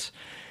melts.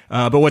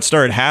 But what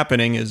started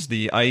happening is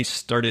the ice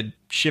started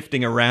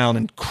shifting around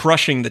and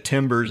crushing the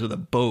timbers of the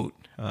boat.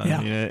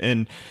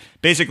 And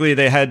basically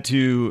they had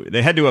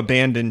to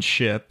abandon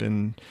ship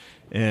and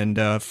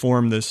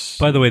form this.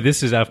 By the way,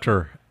 this is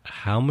after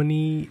how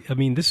many? I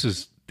mean,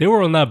 they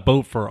were on that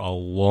boat for a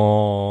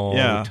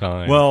long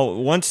time. Well,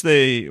 once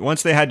they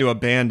had to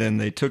abandon,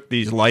 they took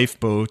these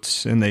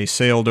lifeboats and they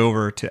sailed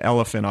over to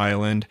Elephant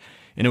Island,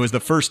 and it was the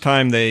first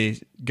time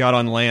they got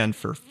on land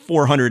for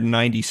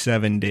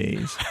 497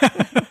 days.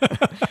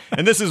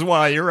 And this is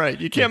why, you're right,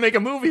 you can't make a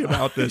movie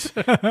about this.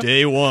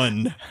 Day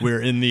 1,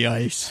 we're in the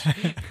ice.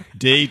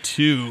 Day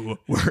 2,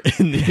 we're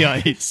in the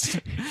ice.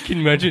 Can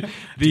you imagine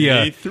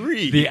Day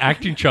 3. The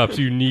acting chops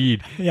you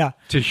need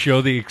to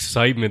show the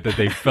excitement that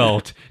they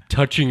felt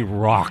touching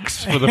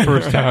rocks for the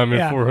first time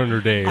in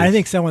 400 days? I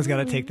think someone's got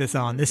to take this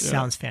on. This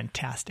sounds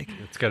fantastic.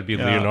 It's got to be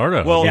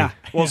Leonardo.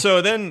 Well,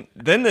 so then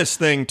this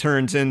thing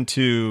turns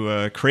into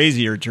a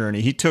crazier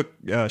journey.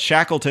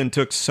 Shackleton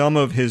took some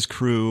of his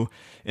crew,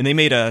 and they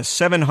made a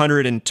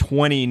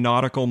 720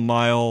 nautical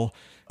mile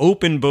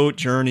open boat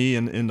journey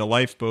in the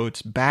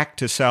lifeboats back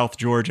to South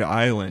Georgia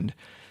Island.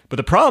 But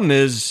the problem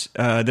is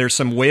there's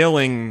some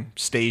whaling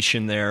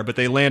station there, but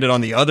they landed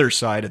on the other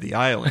side of the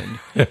island.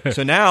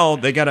 So now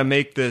they got to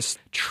make this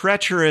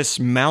treacherous,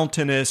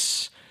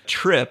 mountainous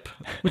trip.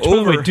 Which, by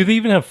the way, do they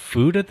even have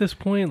food at this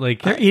point?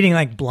 They're eating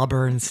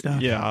blubber and stuff.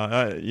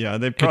 Yeah,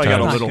 they probably got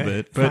a little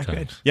bit, but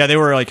they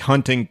were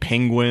hunting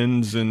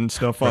penguins and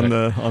stuff on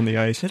the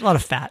ice. There's a lot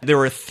of fat. There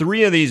were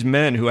 3 of these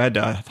men who had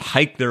to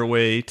hike their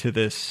way to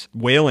this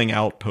whaling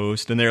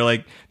outpost, and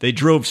they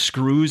drove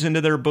screws into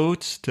their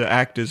boats to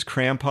act as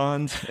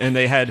crampons, and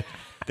they had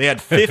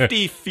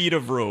 50 feet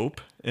of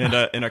rope and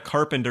a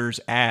carpenter's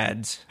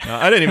adze.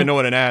 I didn't even know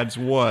what an adze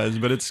was,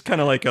 but it's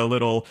kind of like a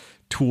little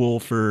tool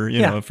for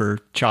for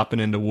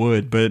chopping into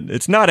wood, but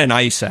it's not an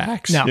ice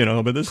axe.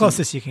 But this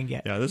closest you can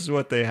get. Yeah, this is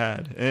what they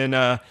had, and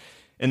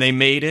they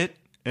made it,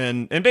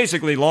 and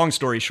basically, long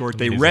story short,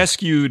 they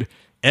rescued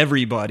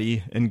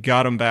everybody and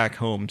got them back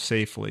home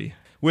safely.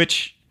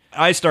 Which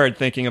I started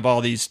thinking of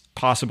all these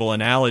possible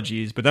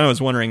analogies, but then I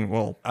was wondering,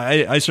 well,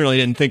 I certainly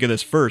didn't think of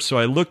this first, so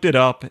I looked it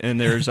up,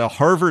 and there's a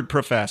Harvard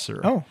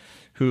professor.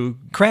 Who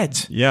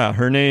creds? Yeah,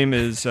 her name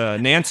is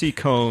Nancy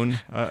Cohn.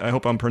 I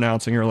hope I'm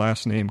pronouncing her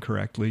last name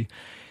correctly.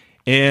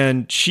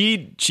 And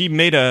she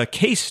made a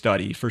case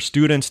study for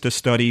students to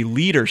study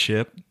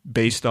leadership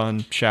based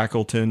on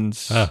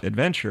Shackleton's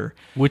adventure.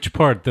 Which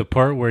part? The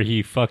part where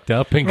he fucked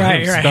up and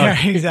got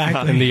stuck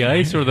exactly. in the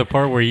ice, or the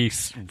part where he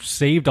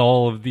saved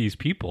all of these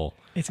people?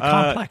 It's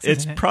complex.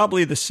 It's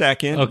probably the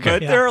second, but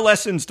there are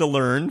lessons to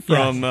learn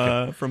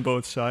from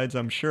both sides,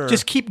 I'm sure.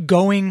 Just keep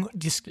going.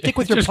 Just stick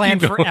with your plan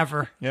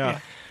forever. Yeah.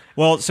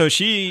 Well, so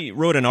she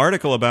wrote an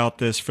article about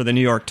this for the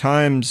New York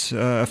Times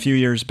a few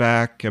years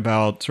back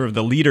about sort of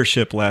the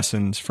leadership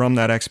lessons from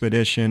that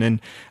expedition. And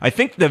I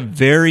think the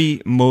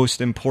very most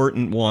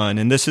important one,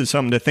 and this is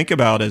something to think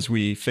about as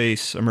we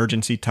face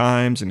emergency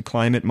times and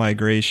climate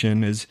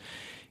migration, is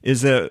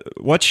that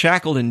what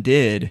Shackleton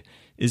did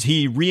is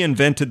he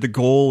reinvented the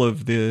goal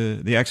of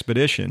the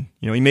expedition.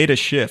 He made a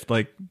shift.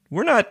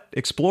 We're not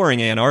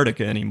exploring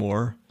Antarctica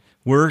anymore.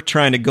 We're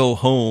trying to go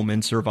home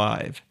and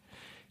survive.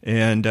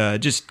 And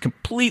just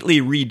completely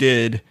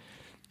redid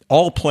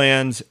all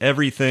plans,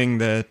 everything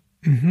that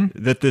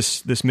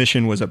this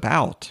mission was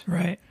about.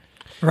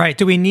 Right.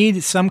 Do we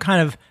need some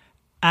kind of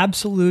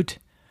absolute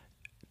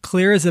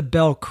clear as a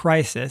bell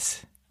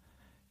crisis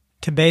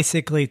to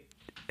basically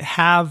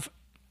have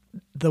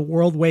the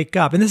world wake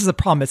up? And this is a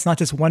problem. It's not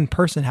just one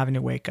person having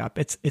to wake up.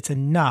 It's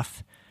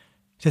enough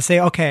to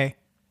say, okay,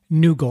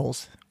 new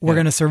goals. We're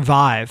going to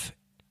survive,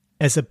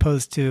 as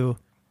opposed to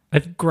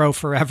grow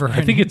forever.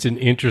 I think it's an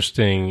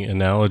interesting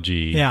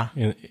analogy. Yeah.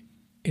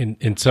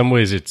 In some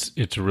ways,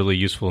 it's really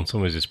useful. In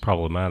some ways, it's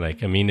problematic.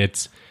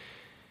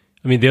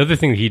 The other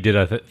thing that he did,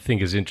 I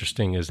think, is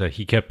interesting, is that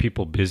he kept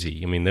people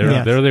busy.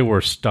 There they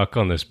were stuck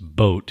on this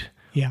boat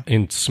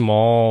in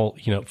small,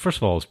 first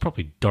of all, it's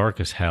probably dark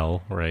as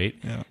hell, right?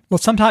 Yeah. Well,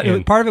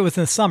 sometimes part of it was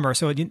in the summer,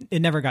 so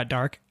it never got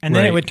dark, and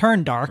then it would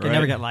turn dark and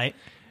never get light.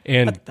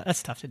 And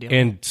that's tough to do.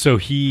 And so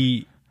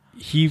he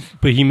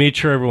made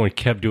sure everyone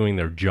kept doing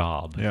their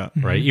job,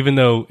 right? Even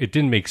though it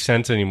didn't make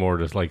sense anymore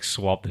to like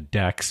swap the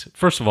decks.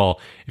 First of all,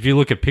 if you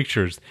look at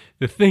pictures,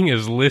 the thing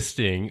is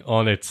listing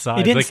on its side.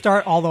 It didn't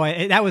start all the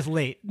way. That was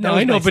late.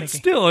 I know, but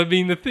still, I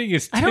mean, the thing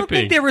is tipping. I don't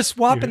think they were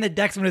swapping the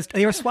decks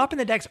they were swapping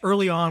the decks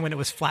early on when it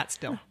was flat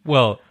still.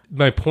 Well,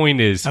 my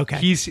point is,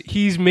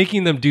 he's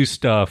making them do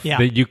stuff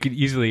that you could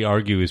easily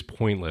argue is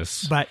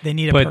pointless, but they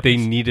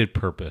needed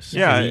purpose.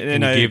 Yeah,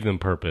 and he gave them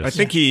purpose. I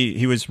think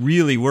he was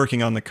really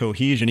working on the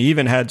cohesion. He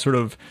even had sort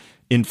of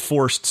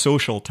enforced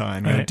social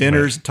time.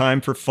 Dinner's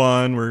time for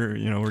fun. We're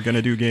going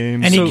to do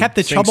games. And he kept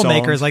the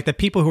troublemakers, like the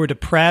people who were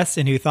depressed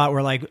and who thought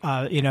were like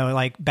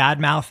bad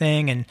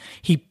mouthing, and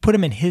he put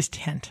them in his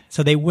tent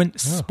so they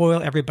wouldn't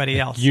spoil everybody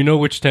else. You know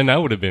which tent I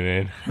would have been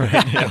in,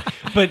 right? Yeah.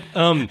 But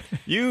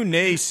you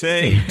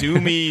naysay,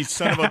 do me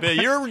son of a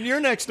bitch. You're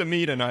next to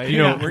me tonight.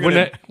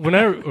 When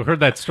I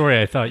heard that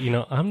story, I thought,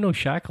 I'm no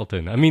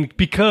Shackleton. I mean,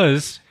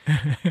 because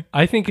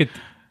I think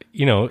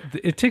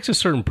it takes a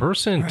certain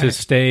person to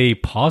stay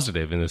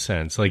positive in a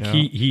sense. Like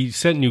he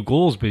set new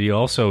goals, but he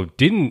also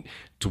didn't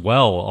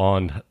dwell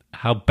on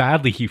how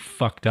badly he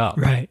fucked up.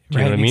 Right. Do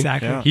you know what I mean?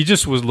 Exactly. Yeah. He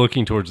just was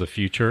looking towards the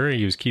future.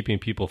 He was keeping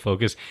people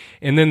focused.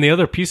 And then the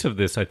other piece of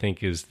this, I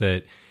think, is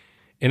that,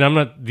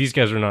 and these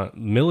guys are not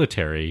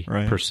military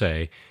per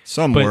se.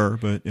 Some were,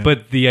 but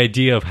but the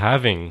idea of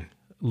having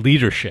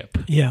leadership.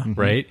 Yeah.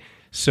 Right.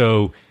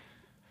 So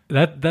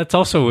that's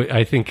also,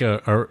 I think,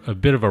 a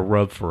bit of a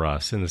rub for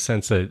us in the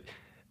sense that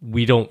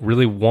we don't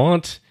really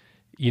want,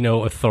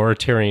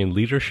 authoritarian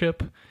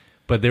leadership,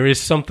 but there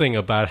is something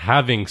about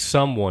having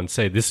someone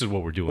say, "This is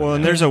what we're doing." Well,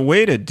 and there's a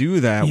way to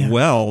do that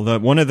well.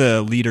 One of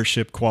the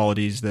leadership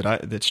qualities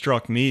that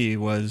struck me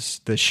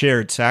was the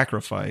shared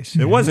sacrifice.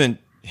 It wasn't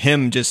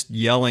him just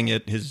yelling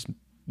at his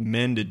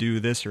men to do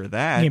this or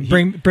that.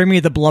 Bring me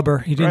the blubber.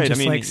 He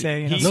didn't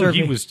say.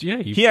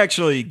 He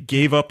actually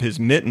gave up his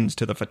mittens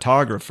to the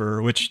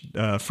photographer, which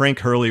Frank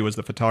Hurley was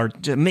the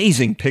photographer.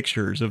 Amazing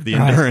pictures of the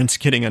Endurance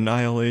getting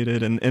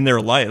annihilated and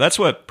their life. That's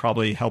what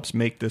probably helps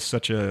make this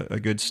such a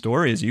good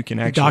story, is you can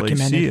actually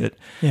see it.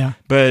 Yeah.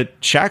 But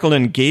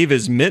Shackleton gave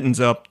his mittens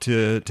up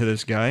to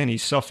this guy, and he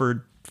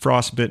suffered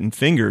frostbitten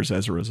fingers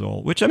as a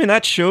result, which, I mean,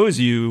 that shows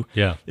you,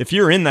 if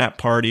you're in that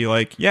party,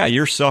 like,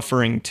 you're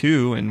suffering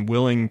too and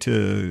willing to,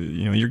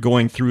 you're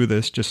going through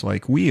this just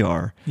like we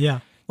are.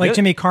 Yeah. Like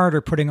Jimmy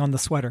Carter putting on the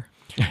sweater.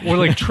 Or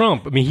like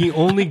Trump. I mean, he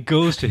only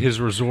goes to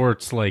his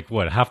resorts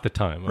half the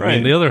time. I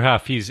mean, the other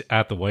half, he's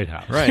at the White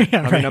House. Right.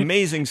 I mean,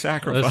 amazing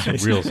sacrifice.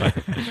 That's a real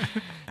sacrifice.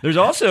 There's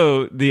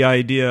also the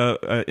idea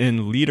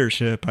in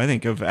leadership, I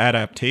think, of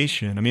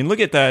adaptation. I mean, look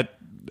at that.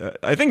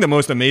 I think the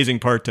most amazing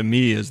part to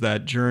me is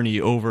that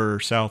journey over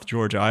South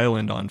George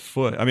Island on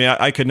foot. I mean,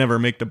 I could never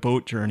make the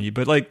boat journey,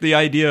 but like the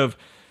idea of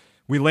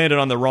we landed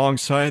on the wrong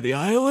side of the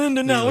island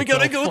and now we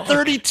got to go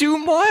 32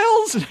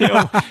 miles.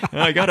 And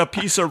I got a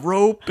piece of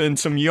rope and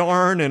some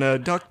yarn and a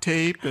duct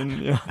tape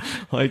and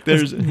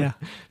there's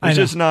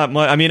just not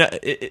much. I mean,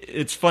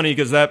 it's funny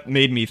because that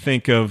made me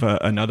think of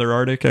another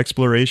Arctic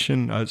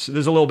exploration. So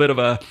there's a little bit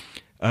of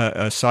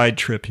a side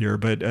trip here,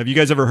 but have you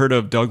guys ever heard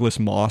of Douglas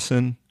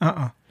Mawson?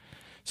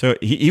 So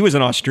he was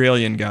an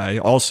Australian guy,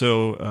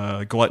 also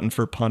a glutton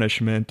for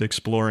punishment,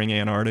 exploring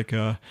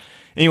Antarctica.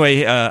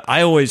 Anyway,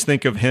 I always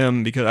think of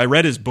him because I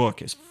read his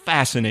book. It's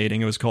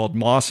fascinating. It was called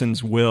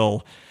Mawson's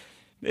Will.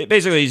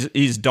 Basically,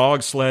 he's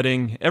dog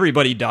sledding.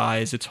 Everybody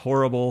dies. It's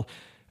horrible.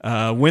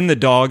 When the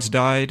dogs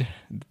died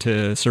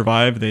to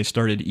survive, they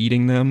started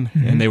eating them,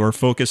 and they were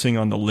focusing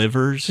on the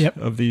livers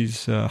of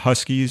these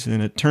huskies.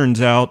 And it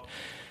turns out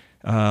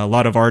a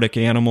lot of Arctic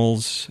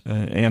animals,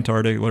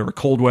 Antarctic, whatever,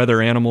 cold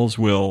weather animals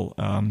will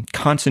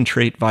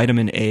concentrate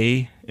vitamin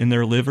A in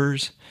their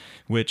livers,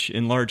 which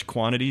in large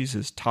quantities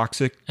is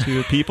toxic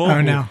to people.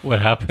 Oh, no.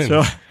 What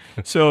happened?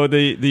 So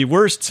the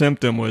worst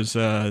symptom was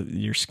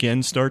your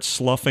skin starts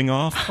sloughing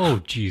off. Oh,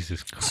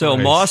 Jesus Christ. So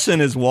Mawson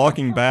is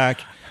walking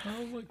back,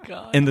 oh my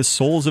God, and the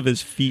soles of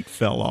his feet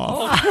fell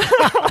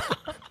off.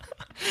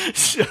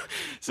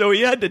 So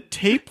he had to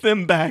tape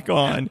them back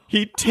on.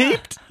 He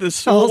taped the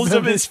soles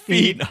of his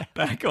feet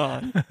back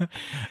on.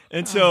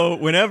 And so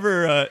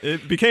whenever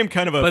it became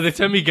kind of a... By the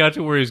time he got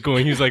to where he was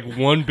going, he was like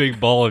one big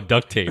ball of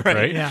duct tape,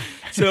 right? Yeah.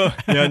 So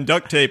and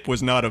duct tape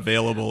was not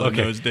available in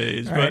those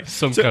days. Right. But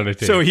Some kind of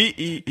tape. So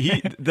he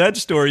that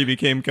story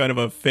became kind of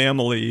a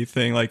family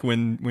thing, like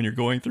when you're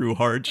going through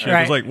hardship.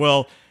 It's like,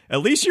 well, at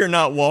least you're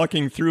not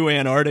walking through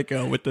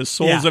Antarctica with the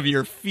soles of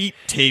your feet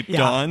taped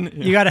on.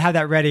 You got to have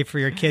that ready for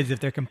your kids if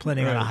they're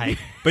complaining on a hike.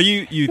 But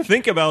you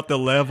think about the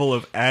level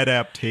of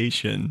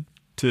adaptation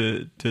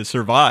to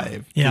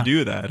survive, to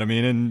do that. I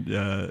mean,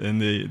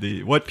 and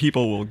the what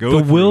people will go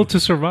through. The will to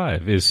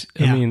survive is,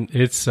 I mean,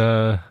 it's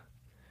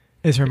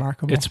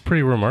remarkable. It's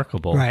pretty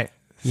remarkable. Right.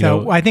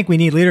 So I think we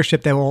need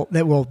leadership that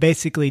will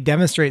basically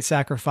demonstrate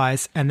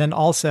sacrifice and then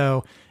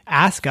also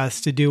ask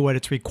us to do what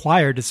it's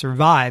required to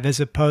survive, as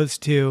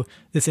opposed to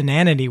this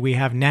inanity we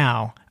have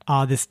now,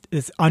 this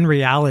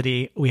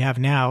unreality we have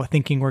now,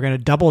 thinking we're going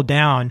to double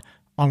down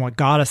on what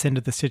got us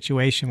into the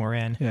situation we're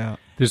in. Yeah.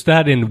 There's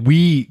that, and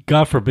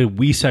God forbid,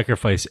 we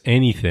sacrifice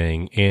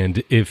anything,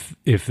 and if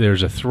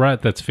there's a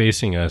threat that's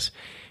facing us,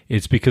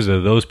 it's because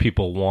of those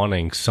people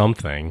wanting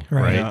something,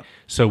 right? Yeah.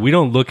 So we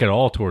don't look at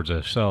all towards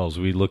ourselves.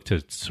 We look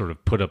to sort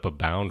of put up a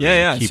boundary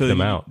and keep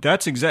them out.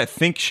 That's exact.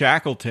 Think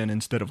Shackleton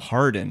instead of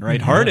Hardin, right?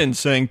 Mm-hmm. Hardin's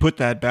saying put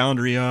that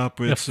boundary up.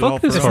 It's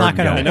not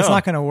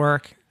going to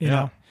work, you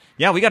know.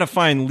 Yeah, we got to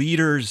find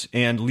leaders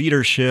and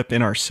leadership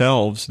in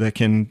ourselves that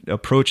can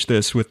approach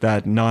this with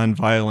that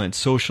nonviolent,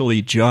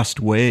 socially just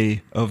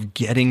way of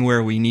getting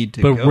where we need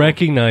to go. But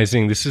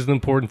recognizing this is the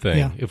important thing.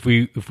 Yeah. If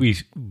we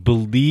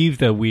believe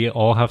that we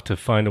all have to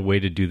find a way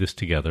to do this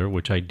together,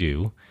 which I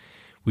do,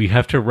 we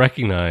have to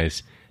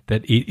recognize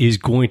that it is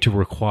going to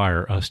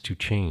require us to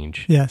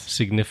change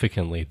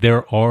significantly.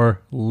 There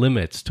are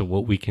limits to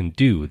what we can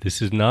do. This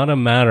is not a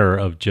matter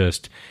of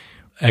just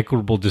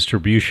equitable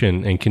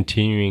distribution and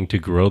continuing to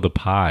grow the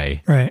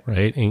pie,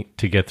 right? And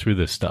to get through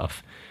this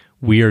stuff,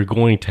 we are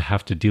going to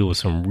have to deal with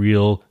some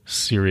real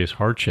serious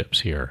hardships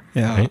here.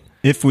 Yeah. Right?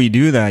 If we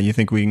do that, you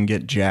think we can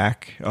get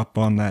Jack up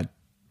on that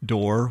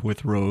door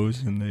with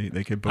Rose, and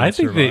they could both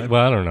survive?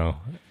 I don't know.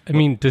 I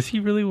mean, does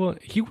he really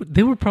want?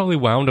 They were probably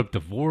wound up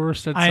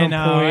divorced at some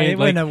point. It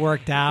wouldn't have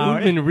worked out. It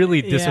would have been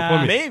really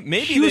disappointing.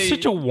 Maybe he was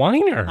such a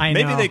whiner.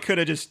 Maybe they could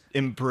have just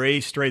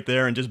embraced right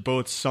there and just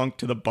both sunk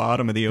to the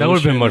bottom of the ocean. That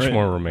would have been much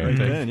more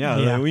romantic.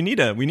 Yeah. We need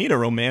a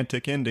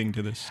romantic ending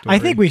to this story. I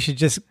think we should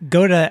just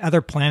go to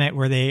other planet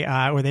where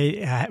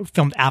they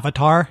filmed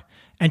Avatar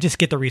and just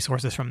get the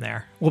resources from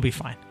there. We'll be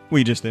fine.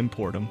 We just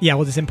import them. Yeah,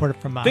 we'll just import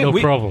it from... no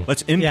problem.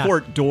 Let's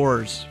import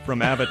doors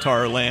from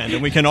Avatar land,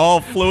 and we can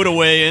all float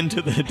away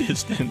into the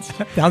distance.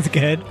 Sounds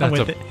good. That's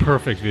a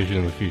perfect vision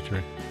of the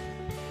future.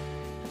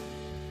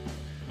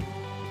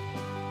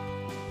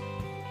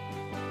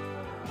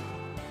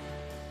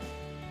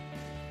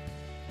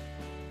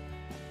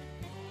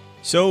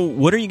 So,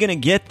 what are you going to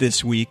get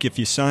this week if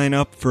you sign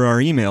up for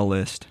our email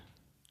list?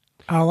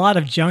 A lot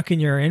of junk in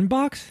your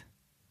inbox?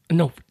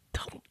 No,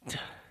 don't.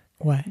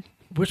 What?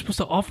 We're supposed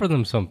to offer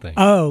them something.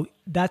 Oh,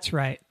 that's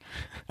right.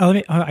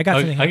 I got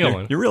something. I got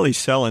one. You're really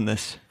selling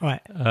this.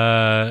 What?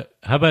 How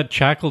about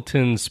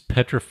Shackleton's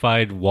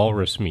petrified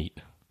walrus meat?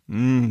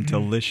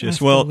 Delicious.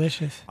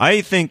 Delicious.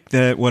 I think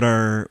that what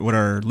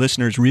our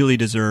listeners really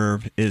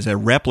deserve is a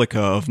replica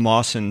of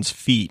Mawson's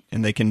feet,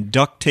 and they can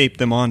duct tape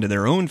them onto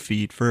their own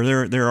feet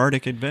for their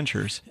Arctic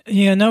adventures.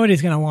 Yeah,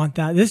 nobody's going to want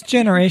that. This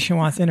generation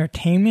wants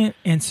entertainment,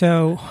 and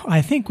so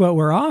I think what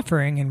we're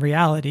offering in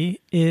reality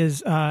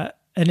is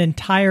an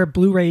entire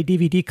Blu-ray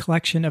DVD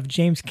collection of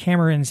James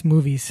Cameron's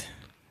movies.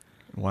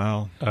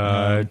 Wow.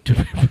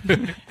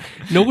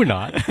 No, we're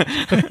not.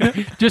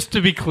 Just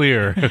to be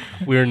clear,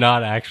 we're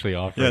not actually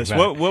offering that.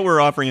 What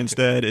we're offering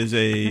instead is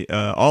a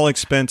all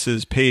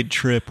expenses paid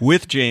trip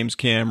with James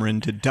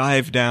Cameron to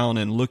dive down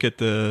and look at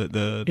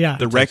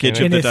the wreckage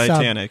of the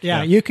Titanic.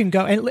 You can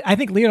go. And I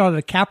think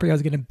Leonardo DiCaprio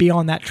is going to be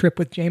on that trip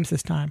with James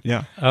this time.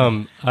 Yeah.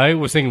 I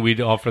was thinking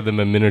we'd offer them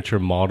a miniature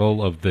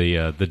model of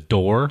the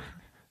door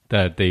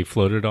that they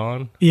floated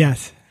on.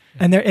 Yes.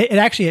 And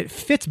it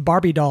fits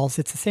Barbie dolls.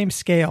 It's the same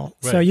scale.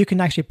 Right. So you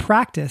can actually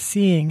practice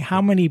seeing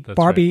how many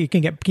Barbie you can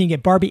get. Can you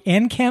get Barbie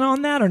and Ken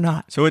on that or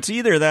not? So it's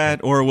either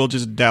that or we'll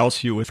just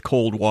douse you with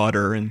cold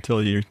water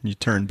until you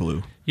turn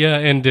blue. Yeah,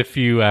 and if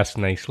you ask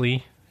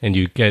nicely and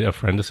you get a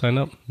friend to sign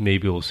up,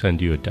 maybe we'll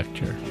send you a deck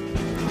chair.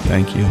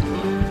 Thank you.